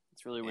 man.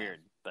 It's really weird.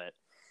 But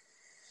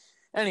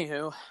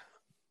anywho,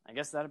 I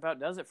guess that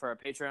about does it for our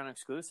Patreon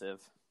exclusive.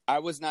 I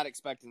was not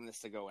expecting this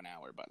to go an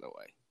hour, by the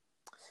way.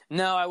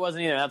 No, I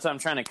wasn't either. That's why I'm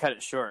trying to cut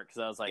it short because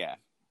I was like,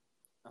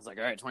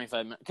 all right,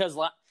 25 minutes. Because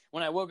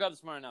when I woke up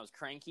this morning, I was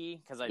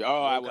cranky because I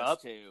woke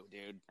up too,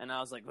 dude. And I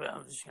was like, well,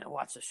 I'm just gonna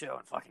watch the show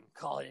and fucking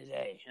call it a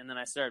day. And then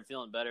I started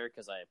feeling better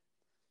because I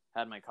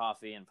had my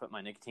coffee and put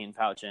my nicotine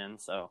pouch in,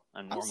 so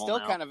I'm normal now. I'm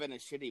still kind of in a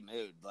shitty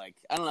mood. Like,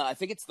 I don't know. I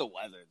think it's the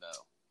weather,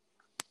 though.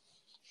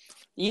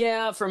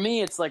 Yeah, for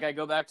me, it's like I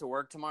go back to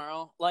work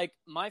tomorrow. Like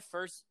my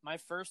first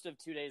of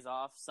 2 days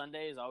off.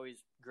 Sunday is always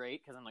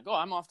great because I'm like, oh,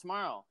 I'm off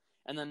tomorrow.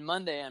 And then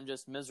Monday, I'm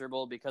just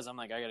miserable because I'm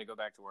like, I got to go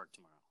back to work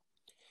tomorrow.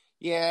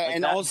 Yeah, like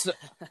and that, also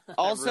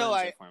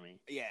for me.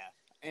 Yeah,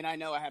 and I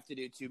know I have to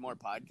do 2 more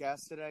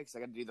podcasts today because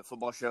I got to do the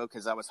football show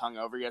because I was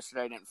hungover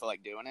yesterday. I didn't feel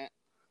like doing it.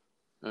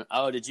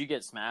 Oh, did you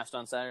get smashed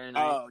on Saturday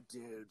night? Oh,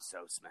 dude, so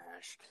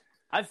smashed.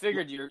 I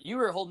figured you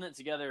were holding it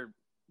together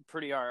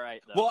pretty all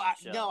right, though. Well, I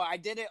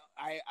did it.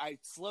 I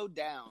slowed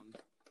down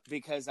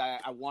because I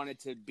wanted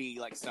to be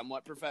like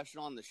somewhat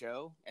professional on the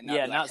show, and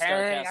not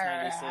Starcast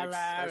 96 or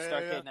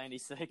Starcade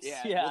 96.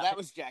 Yeah, well, that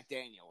was Jack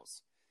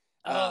Daniels.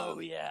 Oh,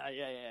 yeah.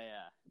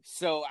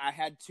 So I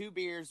had 2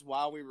 beers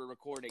while we were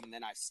recording, and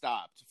then I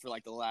stopped for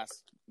like the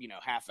last,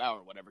 half hour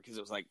or whatever, because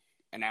it was like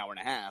an hour and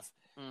a half.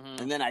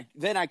 Mm-hmm. And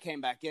then I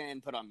came back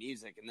in, put on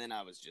music, and then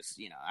I was just,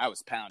 I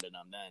was pounding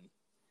them then.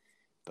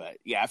 But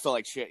yeah, I felt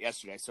like shit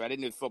yesterday, so I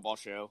didn't do the football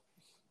show.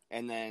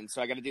 And then,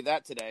 so I got to do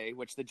that today,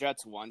 which the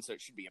Jets won, so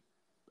it should be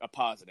a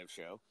positive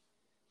show.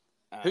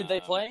 Who'd they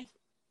play?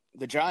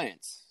 The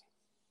Giants.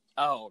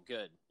 Oh,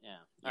 good. Yeah.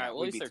 All right.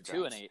 Well, at least they're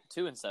 2-8,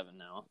 2-7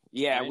 now.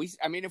 Yeah.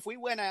 Right? If we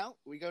win out,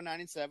 we go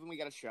 9-7. We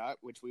got a shot,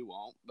 which we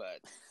won't, but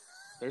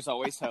there's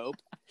always hope.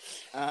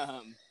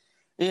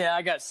 Yeah,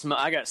 I got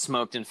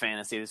smoked in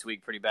fantasy this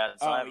week pretty bad.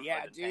 So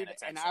dude.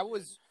 And I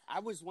was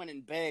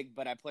winning big,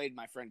 but I played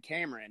my friend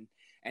Cameron,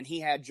 and he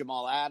had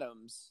Jamal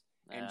Adams,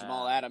 and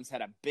Jamal Adams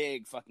had a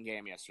big fucking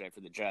game yesterday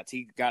for the Jets.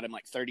 He got him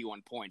like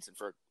 31 points, and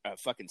for a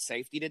fucking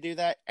safety to do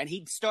that, and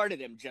he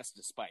started him just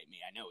to spite me.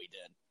 I know he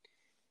did.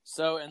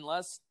 So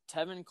unless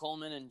Tevin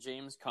Coleman and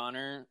James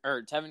Conner,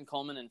 or Tevin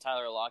Coleman and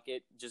Tyler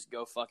Lockett just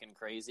go fucking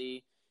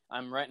crazy,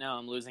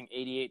 I'm losing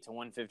 88 to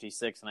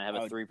 156, and I have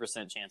a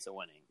 3% chance of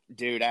winning.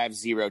 Dude, I have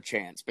 0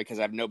 chance because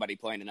I have nobody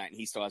playing tonight, and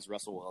he still has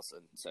Russell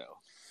Wilson. So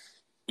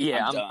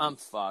yeah, I'm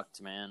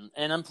fucked, man.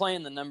 And I'm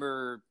playing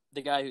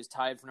the guy who's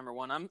tied for number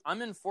 1.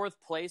 I'm in 4th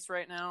place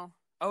right now.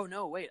 Oh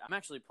no, wait, I'm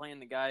actually playing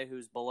the guy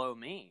who's below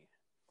me.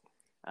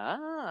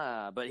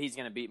 But he's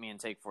gonna beat me and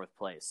take 4th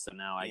place. So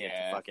now I get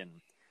to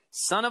fucking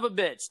son of a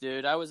bitch,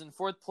 dude. I was in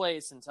 4th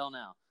place until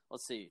now.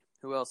 Let's see,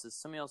 who else is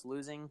somebody else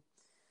losing?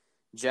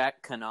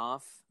 Jack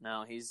Kanoff.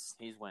 No, he's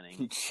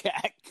winning.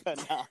 Jack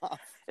Kanoff.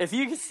 If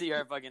you could see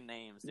our fucking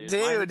names,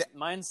 dude.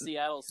 Mine's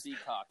Seattle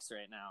Seahawks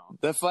right now.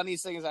 The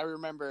funniest thing is I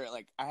remember,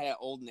 like, I had an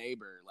old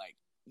neighbor, like,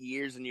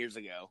 years and years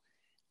ago,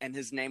 and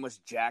his name was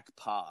Jack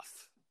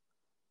Poff.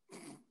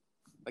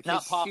 Like,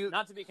 not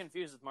to be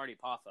confused with Marty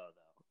Poffo,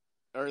 though.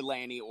 Or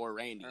Lanny or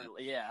Randy.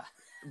 Yeah.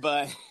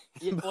 But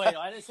wait,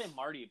 why did I say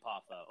Marty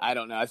Poffo? I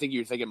don't know. I think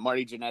you were thinking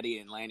Marty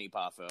Jannetty and Lanny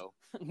Poffo.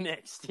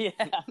 Mixed, yeah.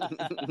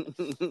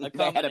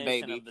 They had a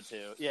baby. Of the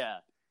two. Yeah.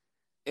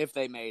 If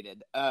they made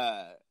it.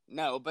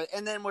 No, but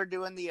and then we're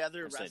doing the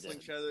other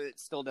wrestling show that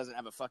still doesn't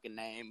have a fucking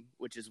name,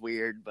 which is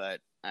weird, but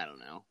I don't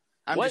know.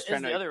 What is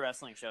the other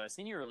wrestling show? I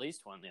seen you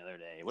released one the other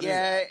day. What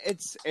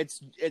is it?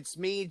 It's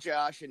me,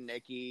 Josh, and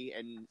Nikki,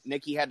 and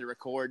Nikki had to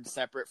record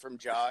separate from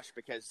Josh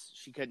because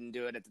she couldn't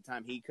do it at the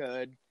time he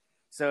could,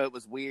 so it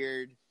was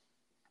weird.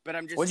 But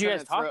I'm just what did you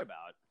guys talk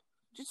about?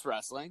 Just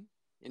wrestling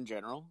in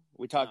general.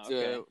 We talked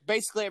to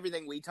basically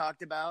everything we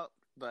talked about,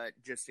 but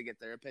just to get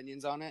their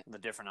opinions on it. The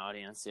different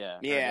audience, yeah,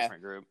 a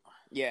different group.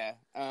 Yeah,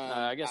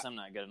 I guess I'm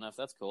not good enough.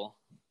 That's cool.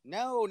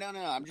 No.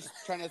 I'm just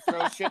trying to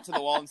throw shit to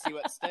the wall and see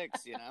what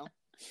sticks. You know.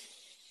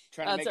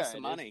 Trying to make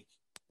some money.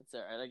 That's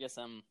all right. I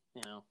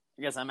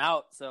guess I'm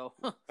out. So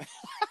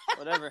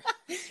whatever.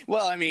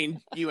 Well, I mean,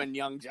 you and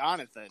young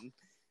Jonathan.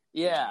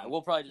 Yeah,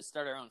 we'll probably just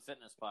start our own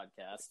fitness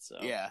podcast. So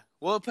yeah,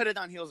 we'll put it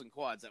on Heels and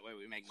Quads. That way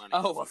we make money.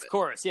 Oh, of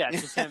course. Yeah,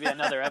 it's just gonna be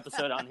another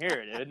episode on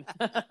here, dude.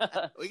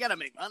 We gotta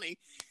make money,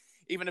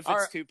 even if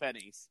it's 2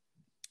 pennies.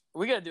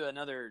 We gotta do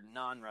another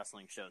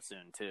non-wrestling show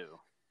soon too.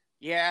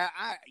 Yeah,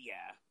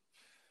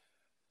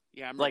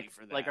 Yeah, I'm ready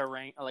for that. Like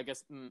a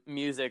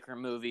music or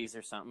movies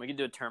or something. We could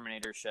do a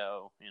Terminator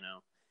show, you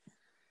know.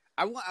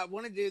 I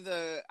want to do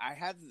I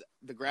have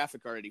the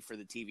graphic already for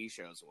the TV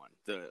shows one.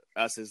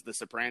 Us as the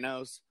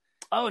Sopranos.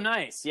 Oh,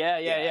 nice.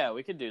 Yeah.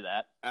 We could do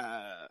that.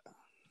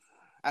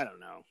 I don't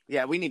know.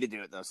 Yeah, we need to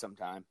do it though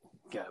sometime.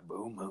 Got a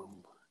boom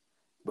boom.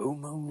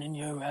 Boom boom in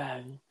your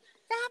eye.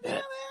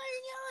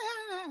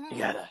 You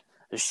got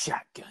a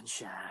shotgun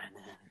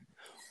shining.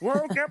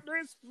 Woke up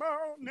this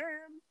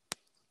morning.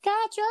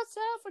 Got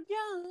yourself a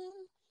gun.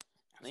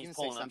 I was going to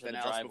say something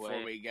else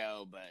before we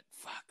go, but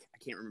fuck,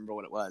 I can't remember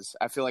what it was.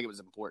 I feel like it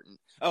was important.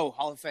 Oh,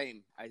 Hall of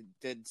Fame. I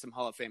did some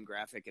Hall of Fame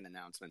graphic and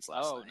announcements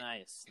last night. Oh,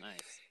 nice.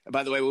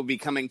 By the way, we'll be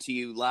coming to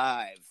you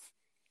live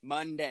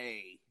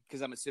Monday,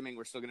 because I'm assuming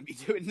we're still going to be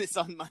doing this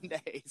on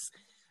Mondays.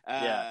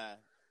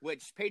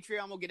 Which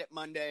Patreon will get it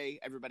Monday.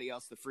 Everybody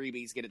else, the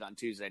freebies, get it on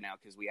Tuesday now,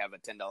 because we have a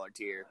 $10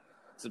 tier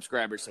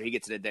subscriber, so he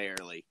gets it a day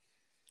early.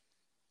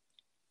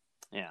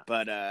 Yeah.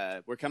 But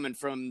we're coming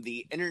from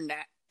the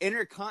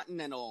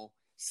Intercontinental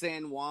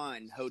San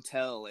Juan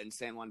Hotel in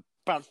San Juan,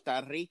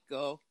 Puerto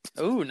Rico.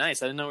 Oh,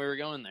 nice. I didn't know we were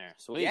going there.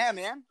 Sweet. Yeah,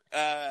 man.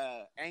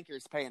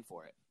 Anchor's paying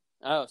for it.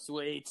 Oh,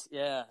 sweet.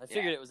 Yeah. I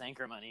figured it was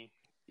Anchor money.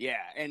 Yeah,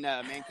 and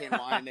Man Can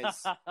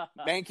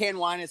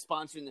Wine is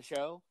sponsoring the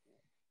show.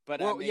 But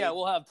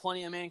we'll have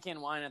plenty of Man Can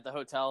Wine at the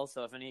hotel,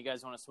 so if any of you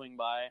guys want to swing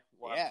by,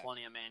 we'll have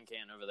plenty of Man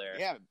Can over there.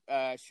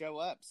 Yeah, show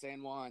up,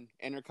 San Juan.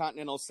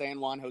 Intercontinental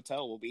San Juan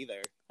Hotel will be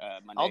there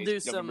Monday,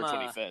 November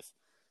 25th.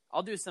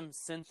 I'll do some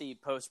synthy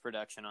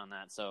post-production on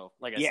that, so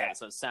like I said,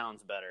 so it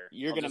sounds better.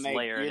 You're going to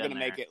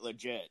make it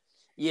legit.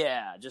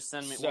 Yeah, just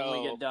send me, when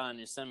we get done,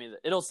 just send me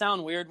it'll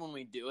sound weird when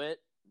we do it.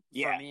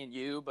 For me and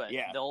you, but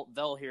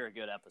they'll hear a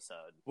good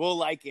episode. We'll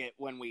like it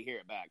when we hear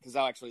it back, because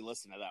I'll actually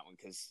listen to that one.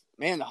 Because,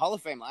 man, the Hall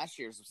of Fame last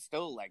year was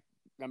still, like,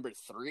 number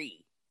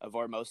 3 of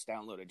our most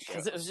downloaded shows.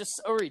 Because it was just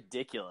so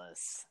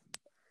ridiculous.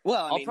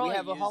 Well, I mean, we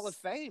have a Hall of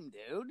Fame,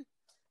 dude.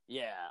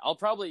 Yeah, I'll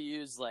probably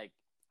use, like,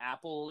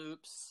 Apple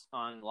loops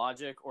on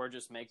Logic or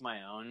just make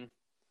my own.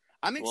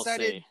 I'm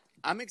excited.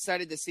 I'm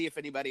excited to see if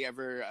anybody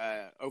ever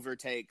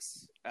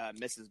overtakes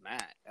Mrs.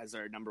 Matt as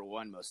our number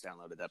 1 most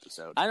downloaded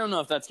episode. I don't know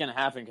if that's going to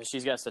happen because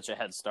she's got such a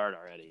head start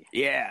already.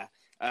 Yeah.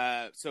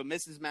 So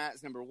Mrs. Matt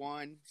is number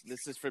 1.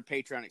 This is for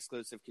Patreon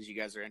exclusive because you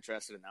guys are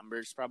interested in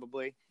numbers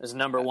probably. Is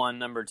number 1,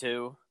 number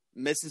 2?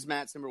 Mrs.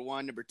 Matt's number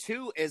 1. Number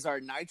 2 is our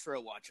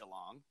Nitro watch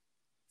along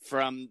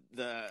from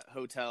the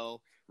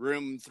hotel,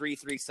 room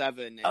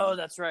 337. Oh,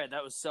 that's right.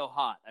 That was so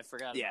hot. I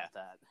forgot about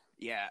that.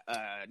 Yeah,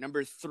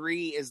 number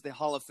 3 is the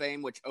Hall of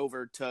Fame, which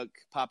overtook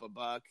Papa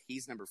Buck.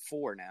 He's number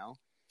 4 now.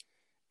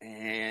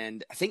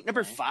 And I think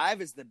number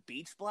 5 is the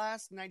Beach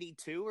Blast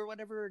 92 or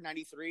whatever,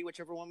 93,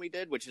 whichever one we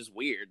did, which is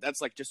weird. That's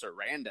like just a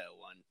rando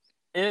one.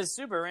 It is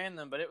super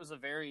random, but it was a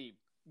very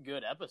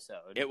good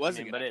episode. It was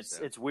a good episode.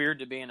 But it's weird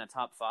to be in a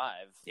top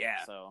 5.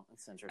 Yeah. So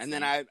it's interesting. And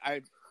then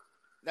I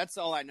that's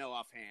all I know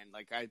offhand.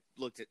 Like, I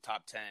looked at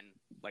top 10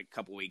 like a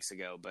couple weeks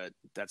ago, but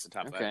that's the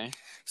top of Okay. that.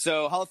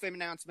 So Hall of Fame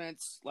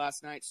announcements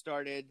last night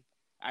started.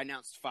 I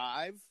announced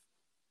 5,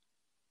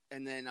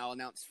 and then I'll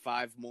announce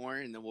 5 more,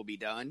 and then we'll be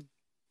done.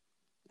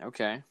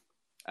 Okay.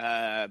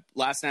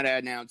 Last night I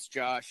announced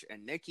Josh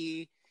and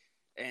Nikki,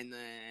 and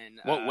then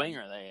What wing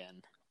are they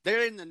in?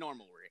 they're in the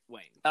normal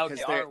wing. Okay,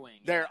 'cause our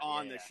wing. They're Yeah,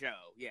 on yeah, the yeah. show.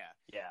 Yeah.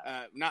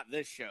 Yeah. Not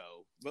this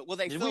show, but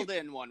they Did filled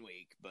in 1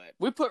 week, but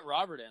We put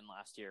Robert in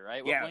last year,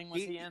 right? What Yeah, wing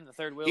was he in? The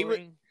third wheel he wa-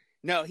 wing?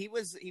 no, he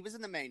was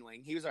in the main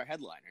wing. He was our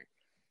headliner.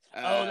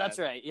 Oh, that's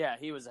right. Yeah,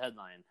 he was a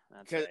headline.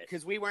 That's right.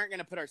 Because we weren't going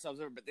to put ourselves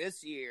over, but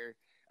this year,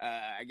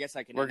 I guess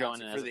I can We're announce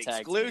going it in for as the a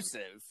tag team.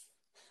 exclusive.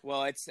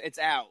 Well, it's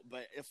out,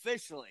 but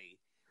officially,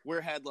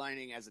 we're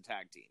headlining as a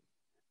tag team.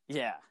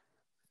 Yeah.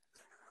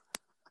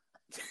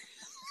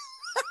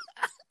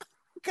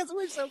 Because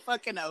we're so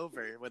fucking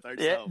over with Yeah,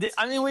 ourselves.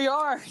 I mean, we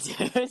are,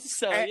 dude.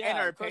 So, and, yeah, and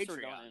our of course we're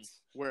going in. Patreons.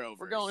 We're over.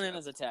 We're going in so.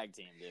 as a tag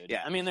team, dude.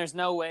 Yeah. I mean, there's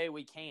no way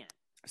we can't.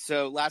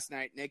 So last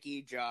night,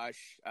 Nikki,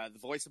 Josh, the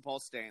voice of Paul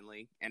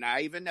Stanley, and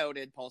I even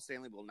noted Paul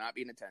Stanley will not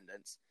be in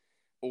attendance.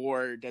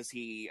 Or does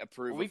he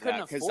approve We of couldn't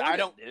that? Because afford I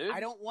don't, it, dude. I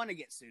don't want to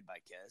get sued by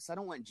Kiss. I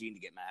don't want Gene to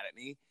get mad at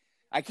me.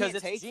 I Because can't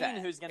it's take Gene that.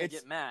 who's going to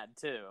It's- get mad,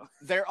 too.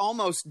 They're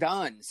almost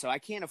done, so I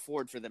can't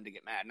afford for them to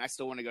get mad, and I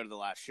still want to go to the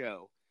last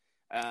show,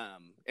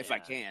 if I Yeah.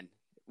 can.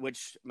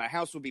 Which my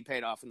house will be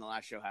paid off when the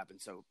last show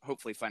happens, so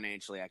hopefully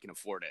financially I can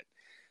afford it.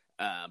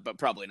 But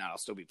probably not. I'll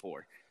still be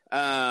poor.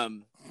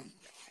 And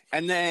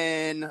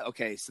then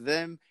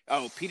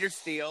Peter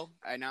Steele.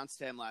 I announced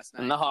him last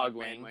night. And the Hog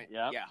Hogman Wing,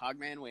 yep. yeah,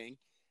 Hogman Wing.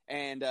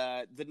 And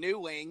the new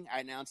wing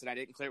I announced, and I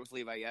didn't clear it with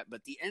Levi yet,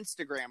 but the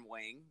Instagram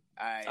wing.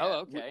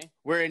 Okay.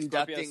 We're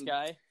Scorpio inducting.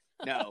 Sky?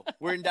 No,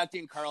 we're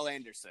inducting Carl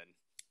Anderson.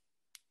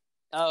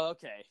 Oh,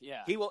 okay.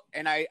 Yeah. He will,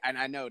 and I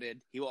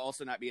noted he will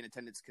also not be in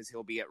attendance because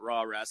he'll be at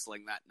Raw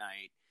Wrestling that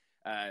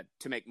night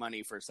to make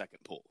money for a second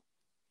pool.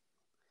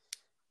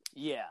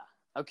 Yeah.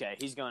 Okay.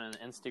 He's going in the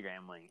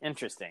Instagram wing.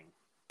 Interesting.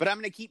 But I'm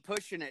going to keep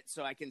pushing it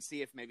so I can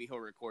see if maybe he'll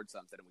record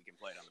something and we can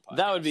play it on the podcast.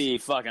 That would be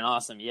fucking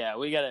awesome. Yeah,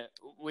 we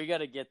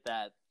gotta get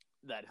that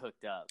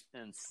hooked up,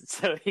 and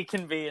so he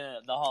can be in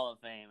the Hall of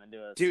Fame and do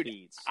a Dude,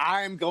 speech.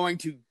 I'm going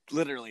to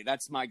literally.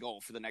 That's my goal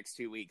for the next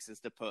 2 weeks is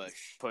to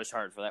Push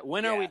hard for that.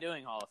 When Yeah. are we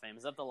doing Hall of Fame?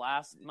 Is that the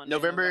last Monday?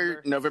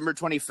 November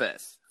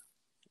 25th.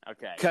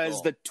 Okay. Because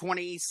cool. the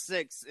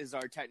 26th is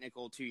our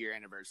technical 2-year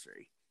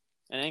anniversary.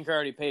 And Anchor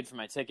already paid for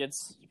my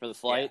tickets for the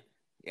flight.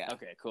 Yeah.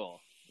 Okay. Cool.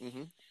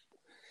 Mm-hmm.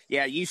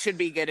 Yeah, you should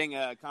be getting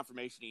a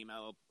confirmation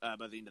email by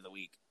the end of the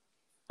week.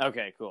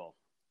 Okay. Cool.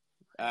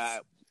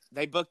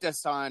 They booked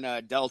us on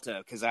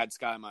Delta because I had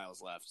Sky Miles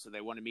left, so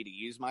they wanted me to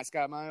use my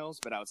Sky Miles,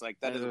 but I was like,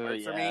 that doesn't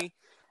work for yeah. me.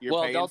 You're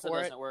Well, paying Delta for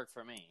doesn't it. work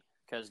for me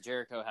because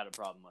Jericho had a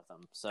problem with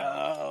them, so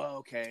Oh,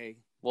 okay.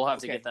 we'll have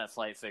to okay. get that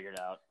flight figured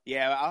out.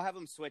 Yeah, I'll have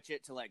them switch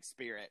it to like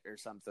Spirit or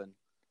something.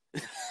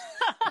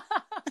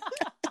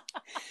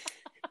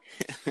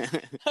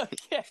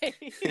 Okay.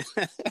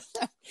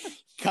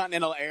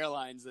 Continental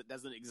Airlines that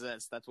doesn't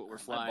exist. That's what we're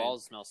My flying.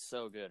 balls smell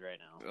so good right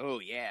now. Oh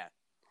yeah.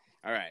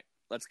 All right,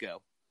 let's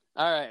go.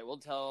 All right, we'll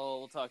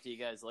talk to you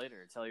guys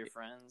later. Tell your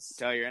friends.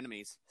 Tell your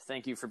enemies.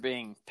 Thank you for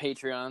being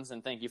Patreons,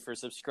 and thank you for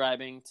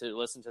subscribing to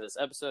listen to this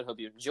episode. Hope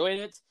you enjoyed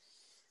it.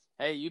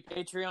 Hey, you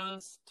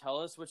Patreons, tell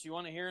us what you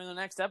want to hear in the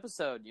next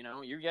episode. You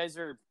know, you guys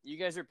are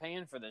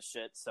paying for this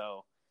shit,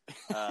 so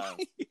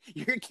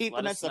You're keeping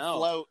let us us know.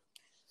 afloat.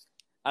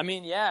 I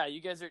mean, yeah, you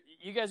guys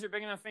are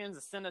big enough fans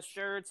to send us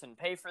shirts and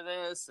pay for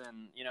this,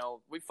 and you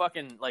know, we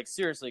fucking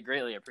seriously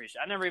greatly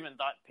appreciate. I never even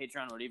thought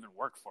Patreon would even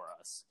work for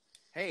us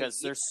Hey, because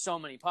there's so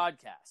many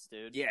podcasts,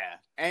 dude. yeah,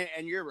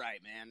 and you're right,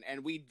 man.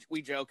 And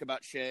we joke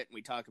about shit, and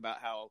we talk about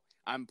how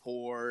I'm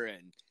poor,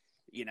 and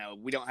you know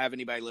we don't have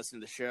anybody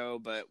listening to the show.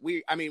 But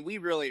we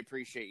really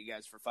appreciate you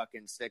guys for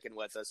fucking sticking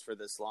with us for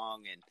this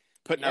long and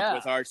putting Yeah. up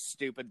with our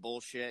stupid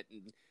bullshit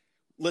and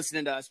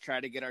listening to us try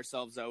to get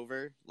ourselves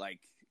over. Like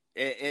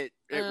it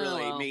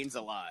really well. means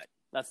a lot.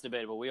 That's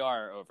debatable. We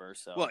are over,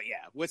 so Well,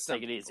 yeah, with some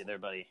take it easy people. there,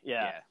 buddy.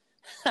 Yeah.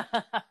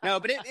 No,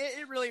 but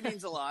it really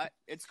means a lot.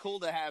 It's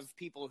cool to have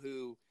people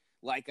who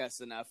like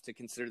us enough to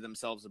consider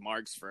themselves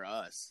marks for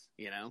us,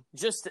 you know?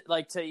 Just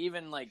like to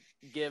even like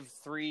give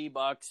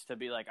 $3 to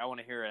be like, I want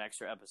to hear an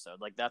extra episode.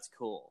 Like that's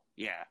cool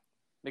Yeah.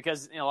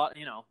 because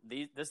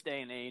this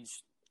day and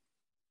age,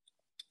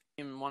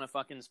 you even want to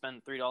fucking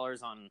spend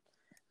 $3 on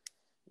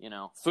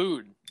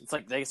food. It's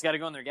like they just got to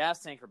go in their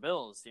gas tank or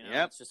bills. You know,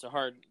 Yep. It's just a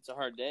hard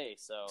day.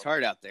 So It's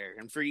hard out there.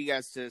 And for you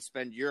guys to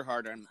spend your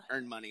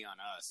hard-earned money on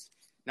us,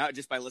 not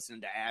just by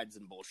listening to ads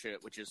and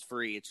bullshit, which is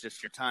free, it's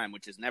just your time,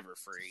 which is never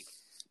free,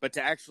 but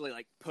to actually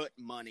like put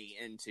money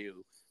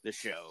into the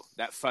show,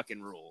 that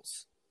fucking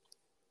rules.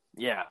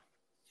 yeah.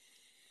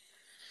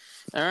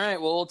 All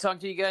right. Well, we'll talk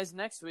to you guys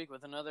next week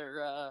with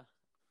another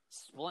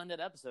splendid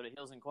episode of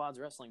Heels and Quads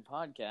Wrestling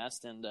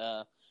Podcast, and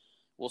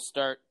we'll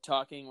start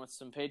talking with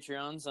some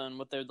Patreons on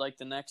what they'd like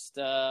the next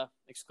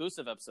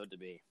exclusive episode to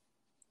be.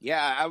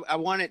 Yeah, I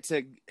want it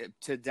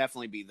to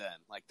definitely be them.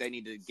 Like they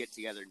need to get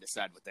together and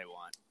decide what they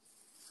want.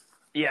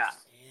 Yeah.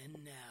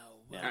 And now,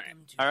 Yeah.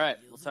 welcome to All right.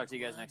 the We'll Heels talk and to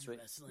you guys Quads next week.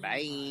 Wrestling Bye.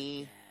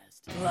 Podcast.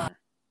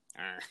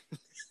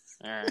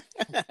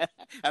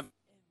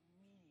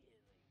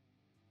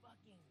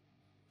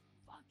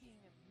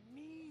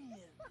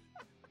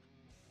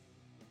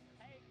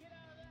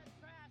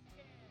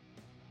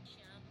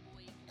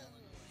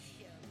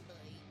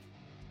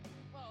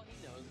 Well,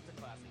 he knows it's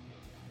a classic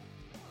movie.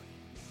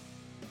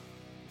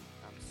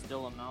 I'm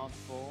still a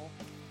mouthful.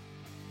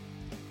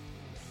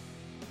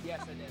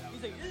 Yes, I did.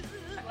 He's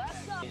like,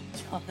 last time. And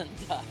John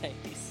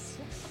Dice.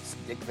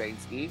 Dick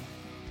Vansky.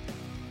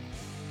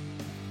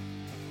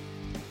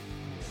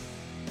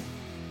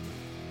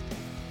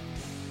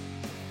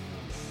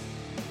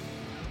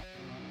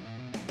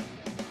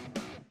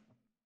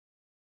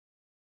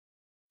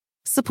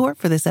 Support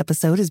for this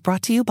episode is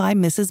brought to you by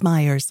Mrs.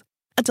 Meyer's.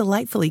 A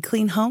delightfully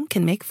clean home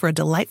can make for a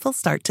delightful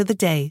start to the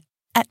day.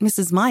 At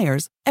Mrs.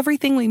 Meyer's,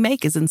 everything we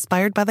make is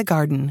inspired by the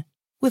garden.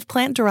 With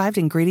plant-derived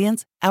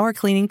ingredients, our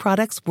cleaning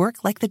products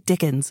work like the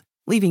dickens,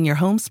 leaving your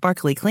home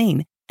sparkly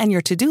clean and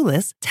your to-do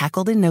list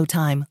tackled in no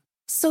time.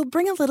 So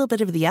bring a little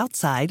bit of the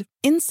outside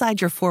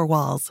inside your four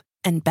walls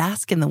and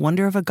bask in the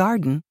wonder of a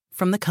garden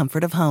from the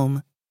comfort of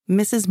home.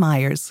 Mrs.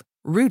 Meyer's,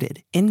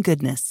 rooted in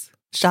goodness.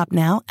 Shop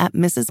now at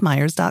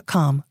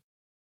mrsmeyers.com.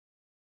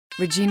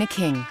 Regina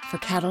King for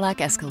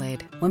Cadillac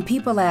Escalade. When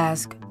people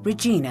ask,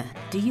 Regina,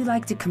 do you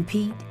like to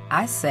compete?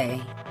 I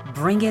say,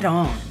 bring it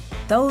on.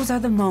 Those are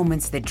the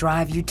moments that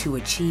drive you to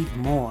achieve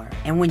more.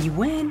 And when you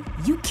win,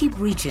 you keep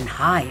reaching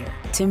higher.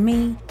 To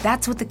me,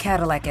 that's what the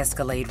Cadillac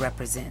Escalade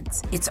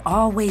represents. It's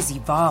always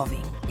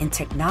evolving in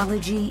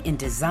technology, in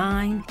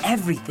design,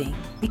 everything.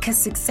 Because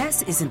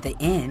success isn't the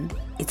end,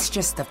 it's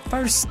just the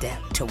first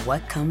step to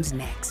what comes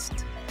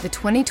next. The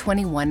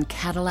 2021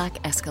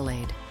 Cadillac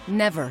Escalade.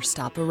 Never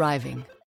stop arriving.